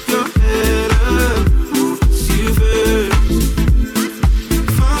 Gotta keep your head up. You first.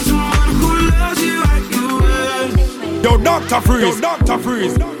 Find someone who loves you like you were. Yo, Dr. Freeze.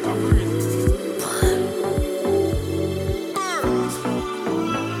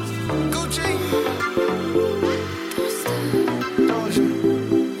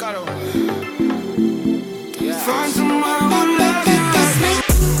 Find someone who loves you.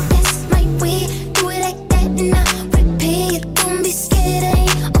 That's my way. Do it like that and I repeat. Don't be scared, I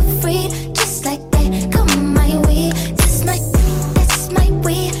ain't afraid. Just like that, come my way. That's my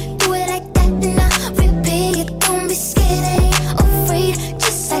way. Do it like that and I repeat. Don't be scared, I ain't afraid.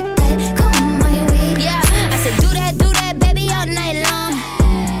 Just like that, come my way. Yeah, I said do that, baby, all night long.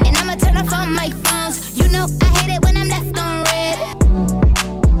 And I'ma turn off all my phones. You know I hate it when I'm left on red.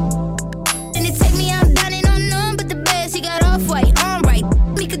 And it take me out dining on none but the best. He got off-white, on right.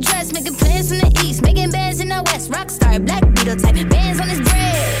 Make a dress, making plans from the east, making bands in the west. Rockstar, black beetle type, bands on his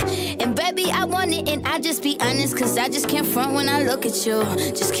bread. And baby, I want it, and I just be honest, cause I just can't front when I look at you.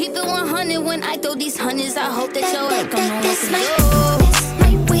 Just keep it 100 when I throw these hundreds. I hope that your work gon' know what to do. That's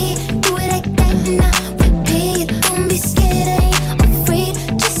my way. Do it like that and I repeat. Don't be scared, I ain't afraid.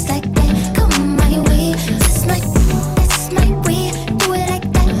 Just like that, come my way. That's my way. Do it like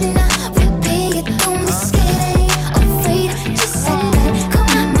that and I repeat. Don't be scared, I ain't afraid. Just like that,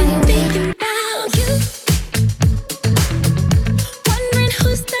 come my way. About you, wondering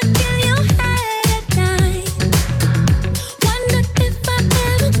who's stuck in your head at night. Wonder if I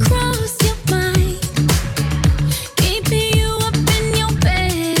ever cross your mind. Keeping you up in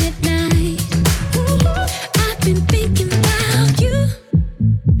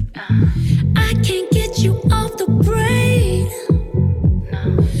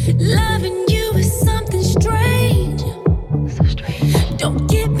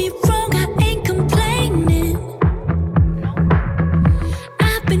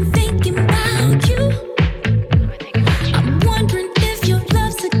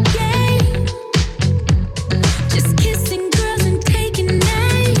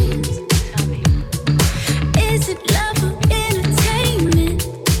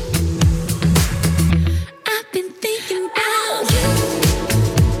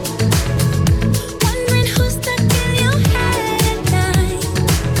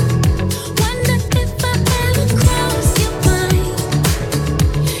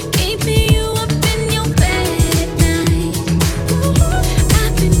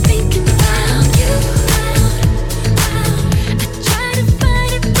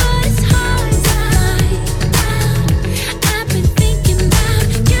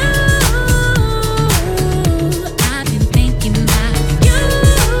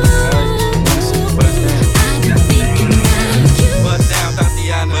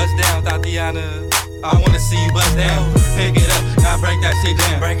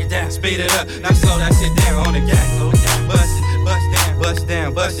Speed it up, now slow that shit down on the gas. Bust it, bust down, bust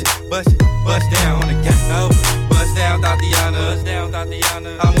down, bust it, bust it, bust down on the gas. Bust down, Tatiana.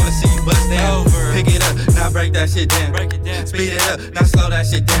 I wanna see you bust down. Pick it up, now break that shit down. Speed it up, now slow that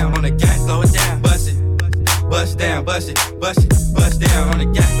shit down on the gas. Slow it down, bust it, bust down, bust it, bust it, bust down on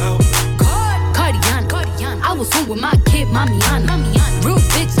the gas. Cardiana, I was home with my kid, Mamiana. Real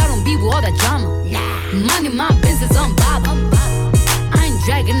bitch, I don't be with all that drama. Minding my business, I'm Bob. I ain't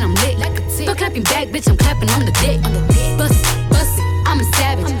dragging, I'm lit. Still clapping back, bitch, I'm clapping on the dick. Bust it, I'm a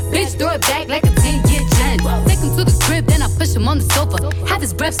savage. Bitch, throw it back like a 10-year challenge. Take him to the crib, then I push him on the sofa. Have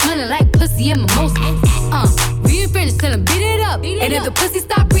his breath smelling like pussy and mimosa. We ain't finished, tell him beat it up. And if the pussy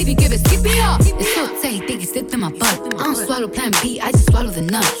stop breathing, give it CPR. It's so tight, think it slipped in my butt. I don't swallow plan B, I just swallow the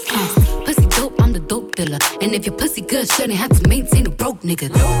nut. Pussy dope, I'm the dope dealer. And if your pussy good, shouldn't have to maintain a broke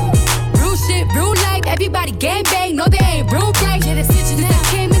nigga. Real shit, real life, everybody gang bang, no they ain't real right. Yeah, that's it, since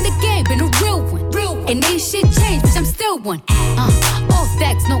I came in the game, been a real one. And ain't shit changed, bitch, I'm still one. All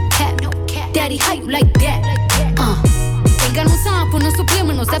facts, no cap. Daddy, how you like that? Ain't got no time for no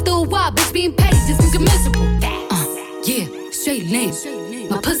subliminals. After a while, bitch, being petty just means you're miserable. Yeah, straight lame.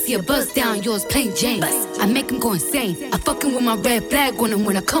 My pussy a bust down, yours plain Jane. I make him go insane. I fucking with my red flag on him.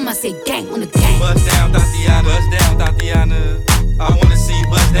 When I come, I say gang on the gang. Bust down, Tatiana. Bust down, Tatiana. I wanna see you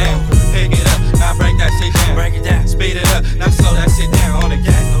bust down. Pick it up, now break that shit down. Break it down, speed it up, now slow that shit down on the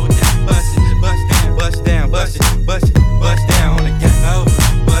gas. Bust it, bust down, bust down, bust it, bust it, bust down on the gas.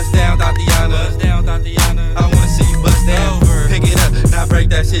 Bust down, Tatiana. Bust down, Tatiana. I wanna see you bust down. Pick it up, now break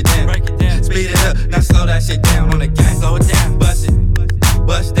that shit down. Break it down, speed it up, now slow that shit down on the gas. Slow it down, bust it,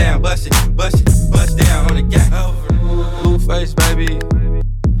 bust down, bust it, bust it, bust down on the gas. Blue face, baby.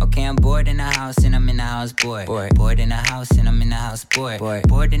 Okay, I'm bored in the house and I'm in the house bored. Bored in the house and I'm in the house bored.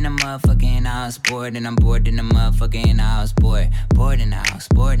 Bored in the motherfucking house bored and I'm bored in the motherfucking house bored. Bored in the house,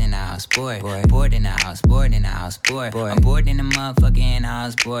 bored in the house bored. Bored in the house, bored in the house bored. I'm bored in the motherfucking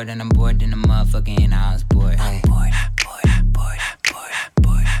house bored and I'm bored in the motherfucking house bored. I'm bored, bored, bored, bored,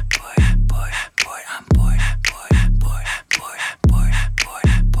 bored, bored, bored, bored. I'm bored, bored, bored, bored, bored, bored,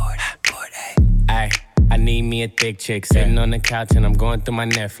 bored, bored. Ay. I need me a thick chick, sitting on the couch and I'm going through my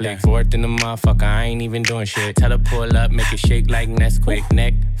Netflix. Fourth in the motherfucker, I ain't even doing shit. Tell her pull up, make it shake like Nesquik.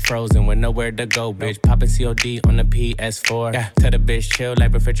 Neck frozen with nowhere to go, bitch. Poppin' COD on the PS4. Tell the bitch chill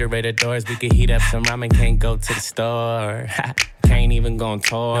like refrigerator doors. We can heat up some ramen, can't go to the store. Can't even go on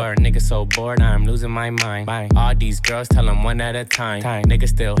tour. Nigga so bored, I'm losing my mind. All these girls tell them one at a time. Nigga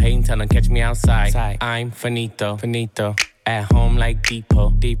still hating, tell them catch me outside. I'm finito. At home like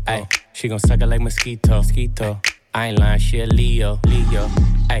Depot. Ay, she gon' suck it like mosquito. I ain't lying, she a Leo.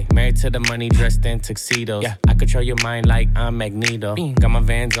 Ay, married to the money, dressed in tuxedos. Yeah, I control your mind like I'm Magneto. Got my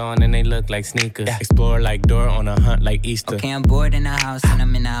Vans on and they look like sneakers. Explore like Dora on a hunt like Easter. Okay, I'm bored in the house and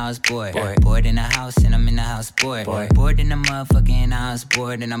I'm in the house bored. Bored in the house and I'm in the house bored. Bored in the motherfucking house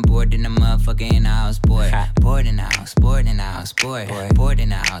bored and I'm bored in the motherfucking house bored. Bored in the house, bored in the house bored. Bored in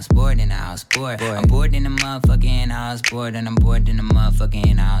the house, bored in the house bored. I'm bored in the motherfucking house bored and I'm bored in the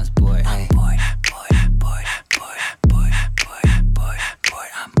motherfucking house bored. I'm bored, bored, bored, bored, bored, bored, bored,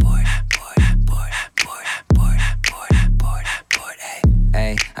 bored. I'm bored, bored, bored, bored, bored, bored, bored, bored.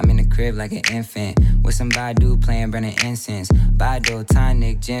 Hey, I'm in the crib like an infant with some Badu playing burning incense. Badu,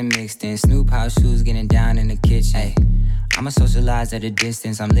 tonic, gin mixed in. Snoop house shoes getting down in the kitchen. Ay. I'ma socialize at a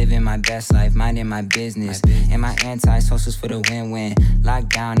distance. I'm living my best life, minding my business. And my anti-socials for the win-win.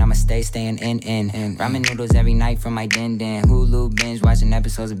 Lockdown, I'ma staying in. Ramen noodles every night from my den. Hulu binge watching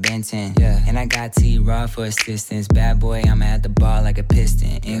episodes of Ben 10. And I got T-Raw for assistance. Bad boy, I'ma at the ball like a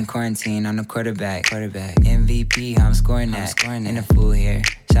piston. In quarantine, I'm the quarterback. MVP, how I'm scoring that. In the food here.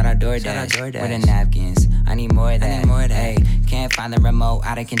 Shout out DoorDash. With the napkins. I need more of that. Hey, can't find the remote.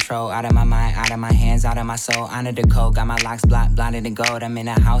 Out of control. Out of my mind. Out of my hands. Out of my soul. Under the code. Got my locks blinded in gold. I'm in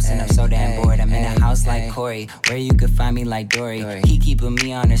a house and I'm so damn bored. I'm in a house like Corey. Where you could find me like Dory. He keeping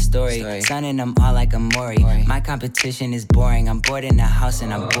me on his story. Sunning them all like a Maury. My competition is boring. I'm bored in the house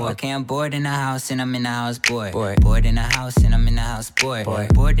and I'm bored. Okay, I'm bored in the house and I'm in the house bored. Bored in the house and I'm in the house bored.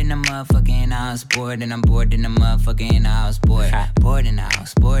 Bored in the motherfucking house bored. And I'm bored in the motherfucking house bored. Bored in the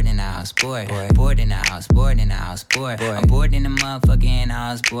house. Bored in the house, bored. Bored in the house, bored in the house, bored. I'm bored in the motherfucking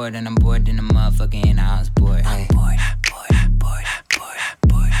house, bored, and I'm bored in the motherfucking house, bored. I'm bored, bored, bored, bored,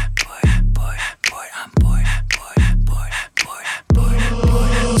 bored, bored, bored, bored. I'm bored, bored, bored, bored, bored,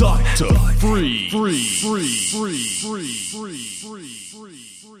 bored. Dr. Free.